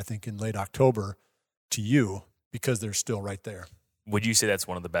vulnerable, I think, in late October to you because they're still right there. Would you say that's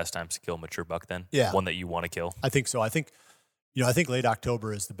one of the best times to kill a mature buck then? Yeah. One that you want to kill? I think so. I think late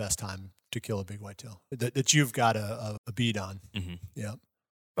October is the best time to kill a big whitetail that you've got a bead on. Yeah.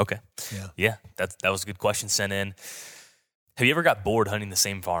 Okay. Yeah. That was a good question sent in. Have you ever got bored hunting the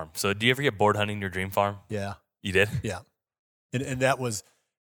same farm? So do you ever get bored hunting your dream farm? Yeah. You did? Yeah. And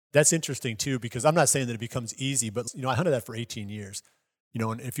that's interesting too, because I'm not saying that it becomes easy, but I hunted that for 18 years.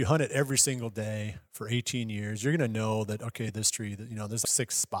 And if you hunt it every single day for 18 years, you're going to know that, okay, this tree, there's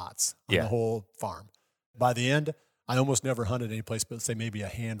 6 spots on the whole farm. By the end, I almost never hunted any place but say maybe a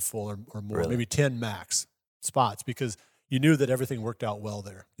handful or more, maybe 10 max spots, because you knew that everything worked out well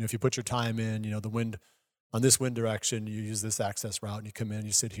there. If you put your time in, the wind, on this wind direction, you use this access route and you come in,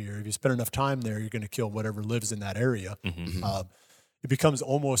 you sit here. If you spend enough time there, you're going to kill whatever lives in that area. It becomes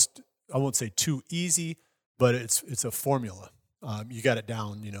almost, I won't say too easy, but it's a formula. You got it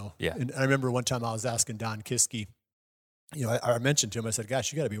down, Yeah. And I remember one time I was asking Don Kiske, I mentioned to him, I said,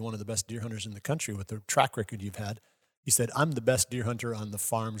 gosh, you got to be one of the best deer hunters in the country with the track record you've had. He said, I'm the best deer hunter on the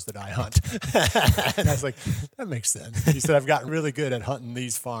farms that I hunt. And I was like, that makes sense. He said, I've gotten really good at hunting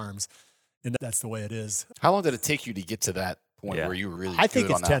these farms. And that's the way it is. How long did it take you to get to that point where you were really I think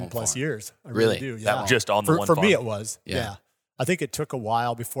good it's on that 10 one plus farm? years. I Really? do. That Yeah. one? Just on the one For farm? me, it was. Yeah. Yeah. I think it took a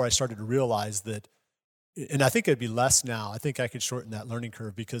while before I started to realize that, and I think it'd be less now. I think I could shorten that learning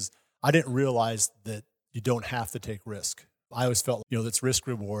curve because I didn't realize that you don't have to take risk. I always felt, that's risk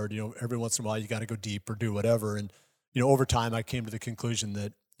reward. Every once in a while you got to go deep or do whatever. And, over time I came to the conclusion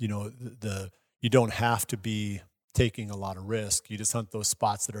that, you don't have to be taking a lot of risk. You just hunt those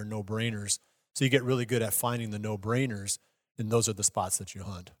spots that are no-brainers. So you get really good at finding the no-brainers. and those are the spots that you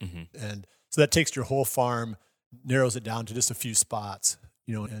hunt. Mm-hmm. And so that takes your whole farm, narrows it down to just a few spots,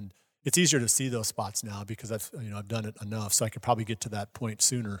 and it's easier to see those spots now because I've done it enough, so I could probably get to that point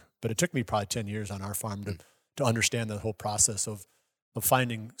sooner. But it took me probably 10 years on our farm to understand the whole process of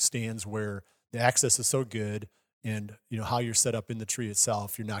finding stands where the access is so good, and how you're set up in the tree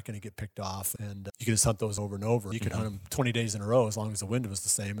itself, you're not going to get picked off, and you can just hunt those over and over. You could hunt them 20 days in a row as long as the wind was the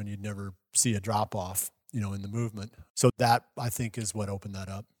same, and you'd never see a drop off, in the movement. So that, I think, is what opened that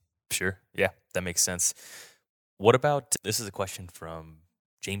up. Sure. Yeah, that makes sense. What about, this is a question from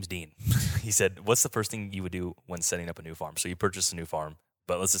James Dean. He said, what's the first thing you would do when setting up a new farm? So you purchase a new farm,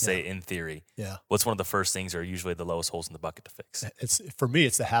 but let's just say in theory, what's one of the first things or usually the lowest holes in the bucket to fix? For me,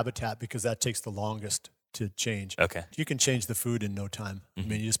 it's the habitat because that takes the longest to change. Okay. You can change the food in no time. I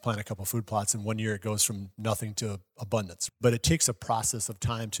mean, you just plant a couple food plots and 1 year it goes from nothing to abundance. But it takes a process of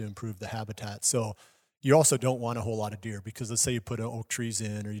time to improve the habitat. So you also don't want a whole lot of deer because let's say you put oak trees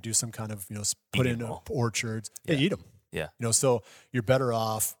in or you do some kind of, put in orchards, they eat them. Yeah. So you're better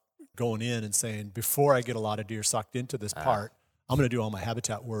off going in and saying, before I get a lot of deer sucked into this part, I'm going to do all my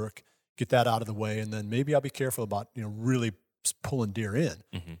habitat work, get that out of the way, and then maybe I'll be careful about, really pulling deer in.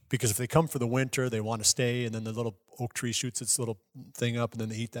 Because if they come for the winter, they want to stay, and then the little oak tree shoots its little thing up, and then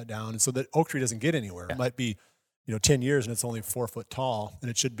they eat that down. And so that oak tree doesn't get anywhere. It might be, 10 years and it's only 4 foot tall,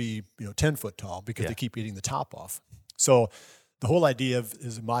 and it should be, 10 foot tall because they keep eating the top off. So the whole idea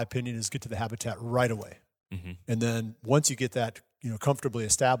is, in my opinion, is get to the habitat right away. And then once you get that, comfortably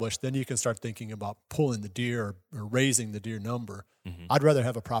established, then you can start thinking about pulling the deer or raising the deer number. I'd rather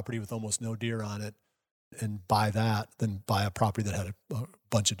have a property with almost no deer on it and buy that than buy a property that had a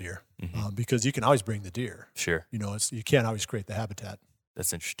bunch of deer, because you can always bring the deer. Sure. You can't always create the habitat.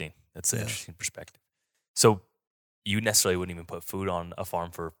 That's interesting. That's an interesting perspective. So you necessarily wouldn't even put food on a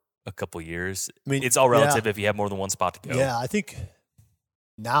farm for a couple years. I mean, it's all relative if you have more than one spot to go. Yeah, I think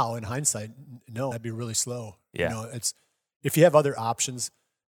now in hindsight, no, that'd be really slow. Yeah. It's if you have other options,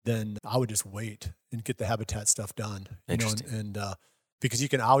 then I would just wait and get the habitat stuff done. Interesting. And because you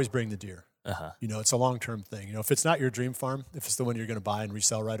can always bring the deer. It's a long-term thing. If it's not your dream farm, if it's the one you're going to buy and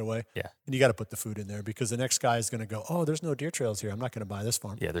resell right away, and you got to put the food in there because the next guy is going to go, oh, there's no deer trails here. I'm not going to buy this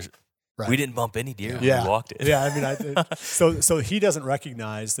farm. Yeah, right. We didn't bump any deer when we walked it. Yeah, I mean, so he doesn't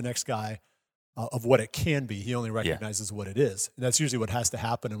recognize the next guy of what it can be. He only recognizes what it is. And that's usually what has to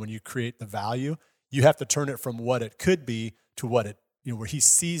happen. And when you create the value, you have to turn it from what it could be to what it, where he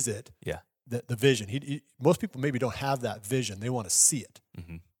sees it. Yeah. The vision. Most people maybe don't have that vision. They want to see it.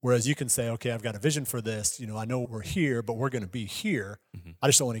 Whereas you can say, okay, I've got a vision for this. I know we're here, but we're going to be here. I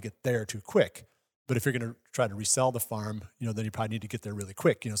just don't want to get there too quick. But if you're going to try to resell the farm, then you probably need to get there really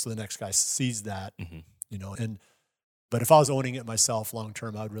quick, so the next guy sees that, but if I was owning it myself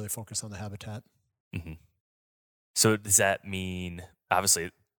long-term, I would really focus on the habitat. So does that mean,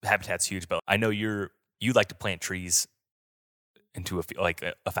 obviously habitat's huge, but I know you like to plant trees into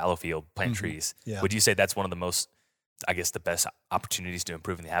a fallow field, plant trees. Yeah. Would you say that's one of the most, I guess, the best opportunities to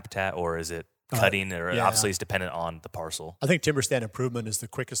improving the habitat, or is it cutting, or obviously it's dependent on the parcel? I think timber stand improvement is the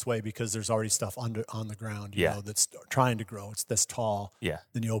quickest way because there's already stuff on the ground, that's trying to grow. It's this tall. Yeah.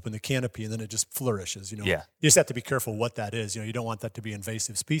 Then you open the canopy and then it just flourishes, Yeah. You just have to be careful what that is. You don't want that to be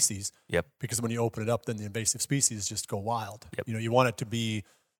invasive species. Yep. Because when you open it up, then the invasive species just go wild. Yep. You want it to be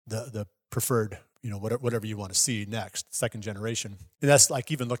the preferred, whatever you want to see next, second generation. And that's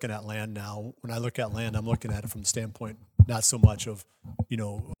like even looking at land now. When I look at land, I'm looking at it from the standpoint, not so much of,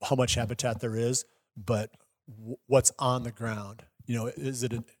 how much habitat there is, but what's on the ground. Do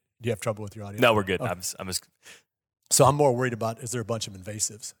you have trouble with your audio? No, we're good. Okay. I'm just. So I'm more worried about, is there a bunch of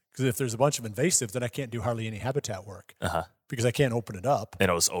invasives? Because if there's a bunch of invasives, then I can't do hardly any habitat work because I can't open it up. And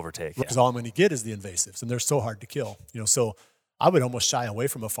it'll just overtake. Because all I'm going to get is the invasives, and they're so hard to kill. So I would almost shy away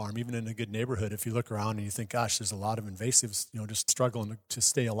from a farm, even in a good neighborhood. If you look around and you think, gosh, there's a lot of invasives, just struggling to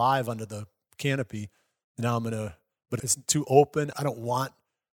stay alive under the canopy. And now but it's too open. I don't want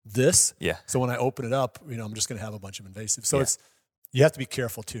this. Yeah. So when I open it up, I'm just going to have a bunch of invasives. So you have to be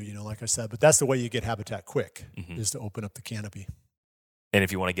careful too, like I said, but that's the way you get habitat quick is to open up the canopy. And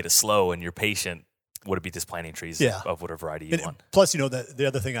if you want to get it slow and you're patient, would it be just planting trees of whatever variety you want? Plus, the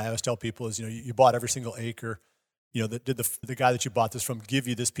other thing I always tell people is, you bought every single acre. Did the guy that you bought this from give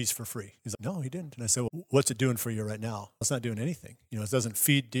you this piece for free? He's like, no, he didn't. And I said, well, what's it doing for you right now? It's not doing anything. It doesn't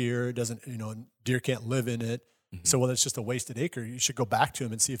feed deer. It doesn't, deer can't live in it. So, well, it's just a wasted acre. You should go back to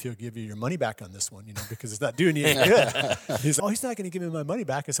him and see if he'll give you your money back on this one, because it's not doing you any good. He's like, he's not going to give me my money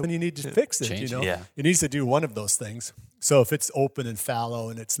back. I said, well, you need to fix it, It needs to do one of those things. So if it's open and fallow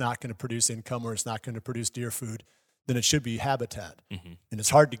and it's not going to produce income or it's not going to produce deer food, then it should be habitat. Mm-hmm. And it's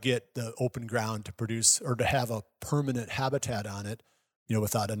hard to get the open ground to produce or to have a permanent habitat on it,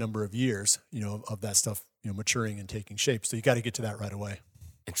 without a number of years, of that stuff, maturing and taking shape. So you got to get to that right away.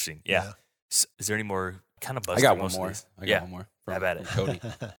 Interesting. Yeah. Is there any more kind of? I got one more. Have at it, Cody.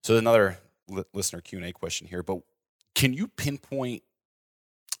 So another listener Q&A question here, but can you pinpoint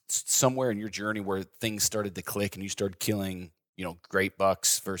somewhere in your journey where things started to click and you started killing, great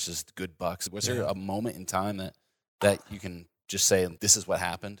bucks versus good bucks? Was there a moment in time that you can just say, this is what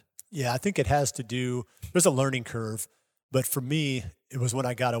happened? Yeah, I think it has to do, there's a learning curve. But for me, it was when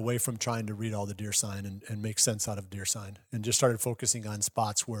I got away from trying to read all the deer sign and make sense out of deer sign and just started focusing on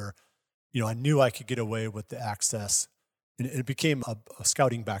spots where, I knew I could get away with the access. And it became a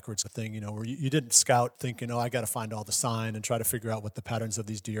scouting backwards thing, where you didn't scout thinking, I got to find all the sign and try to figure out what the patterns of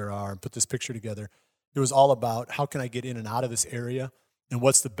these deer are and put this picture together. It was all about how can I get in and out of this area and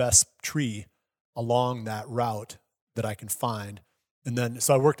what's the best tree along that route that I can find. And then,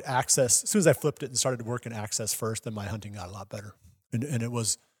 so I worked access. As soon as I flipped it and started working access first, then my hunting got a lot better. And it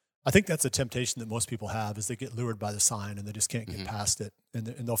was, I think that's a temptation that most people have is they get lured by the sign and they just can't get past it. And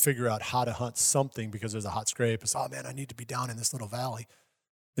they'll figure out how to hunt something because there's a hot scrape. It's, oh man, I need to be down in this little valley.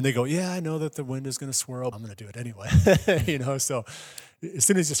 And they go, yeah, I know that the wind is going to swirl. I'm going to do it anyway. So as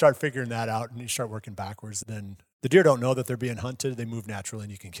soon as you start figuring that out and you start working backwards, then the deer don't know that they're being hunted. They move naturally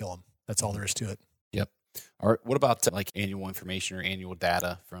and you can kill them. That's all there is to it. Yep. All right. What about like annual information or annual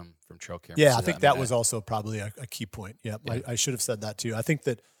data from trail cameras? Yeah, I think that was also probably a key point. Yep. Yeah. I should have said that too. I think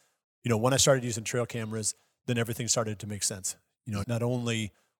that, when I started using trail cameras, then everything started to make sense. Not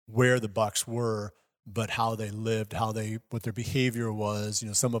only where the bucks were, but how they lived, what their behavior was.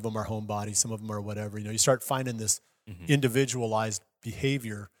 Some of them are homebodies, some of them are whatever. You start finding this individualized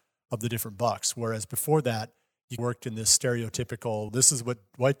behavior of the different bucks. Whereas before that, you worked in this stereotypical, this is what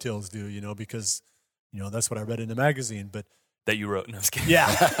whitetails do, because, that's what I read in the magazine. But that you wrote. No, I was kidding.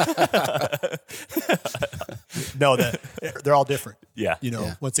 Yeah. No, they're all different. Yeah.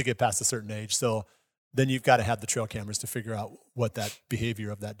 Once they get past a certain age. So then you've got to have the trail cameras to figure out what that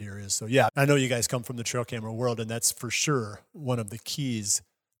behavior of that deer is. So yeah, I know you guys come from the trail camera world, and that's for sure one of the keys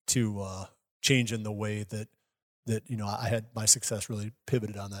to changing the way that I had my success really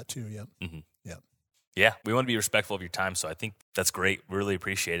pivoted on that too. Yeah. Mm-hmm. Yeah. Yeah. We want to be respectful of your time. So I think that's great. Really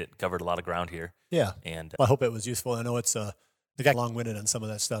appreciate it. Covered a lot of ground here. Yeah. And I hope it was useful. I know it's I got long-winded on some of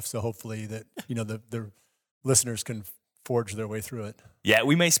that stuff. So hopefully that, the listeners can forge their way through it. Yeah,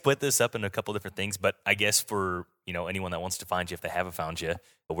 we may split this up into a couple different things, but I guess for, anyone that wants to find you, if they haven't found you,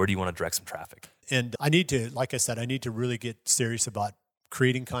 where do you want to direct some traffic? And I need to, like I said, really get serious about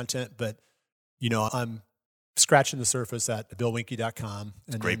creating content, but, I'm scratching the surface at BillWinke.com.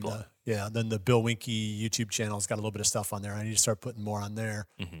 And great blog. Then the Bill Winke YouTube channel has got a little bit of stuff on there. I need to start putting more on there.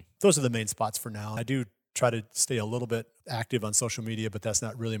 Mm-hmm. Those are the main spots for now. I do try to stay a little bit active on social media, but that's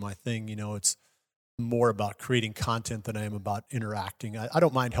not really my thing. It's more about creating content than I am about interacting. I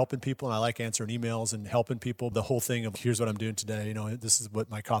don't mind helping people, and I like answering emails and helping people. The whole thing of here's what I'm doing today, this is what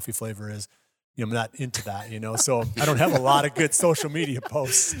my coffee flavor is. I'm not into that, so I don't have a lot of good social media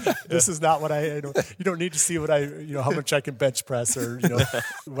posts. This is not what you don't need to see what how much I can bench press or,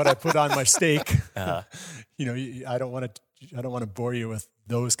 what I put on my steak. I don't want to bore you with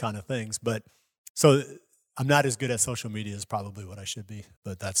those kind of things, but so I'm not as good at social media as probably what I should be,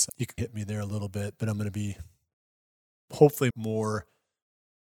 but you can hit me there a little bit, but I'm going to be hopefully more,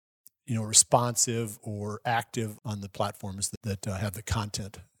 responsive or active on the platforms that have the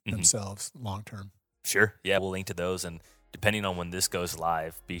content themselves long-term. Sure. Yeah. We'll link to those. And depending on when this goes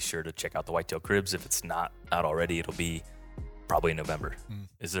live, be sure to check out the Whitetail Cribs. If it's not out already, it'll be probably in November.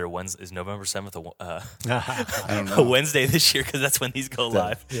 Is there is November 7th I don't know. a Wednesday this year? Because that's when these go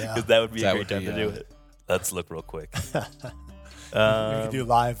live. Yeah. Because that would be a great time to do it. Let's look real quick. We could do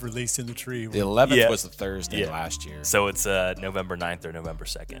live release in the tree. The 11th was the Thursday last year. So it's November 9th or November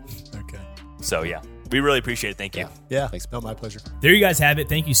 2nd. Okay. So yeah, we really appreciate it. Thank you. Yeah. Thanks. No, my pleasure. There you guys have it.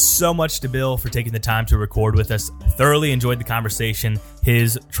 Thank you so much to Bill for taking the time to record with us. Thoroughly enjoyed the conversation.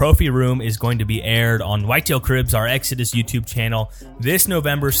 His trophy room is going to be aired on Whitetail Cribs, our Exodus YouTube channel, this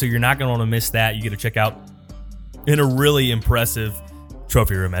November, so you're not going to want to miss that. You get to check out in a really impressive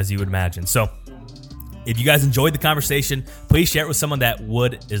trophy room, as you would imagine. So if you guys enjoyed the conversation, please share it with someone that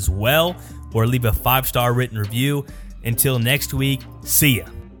would as well, or leave a 5-star written review. Until next week, see ya.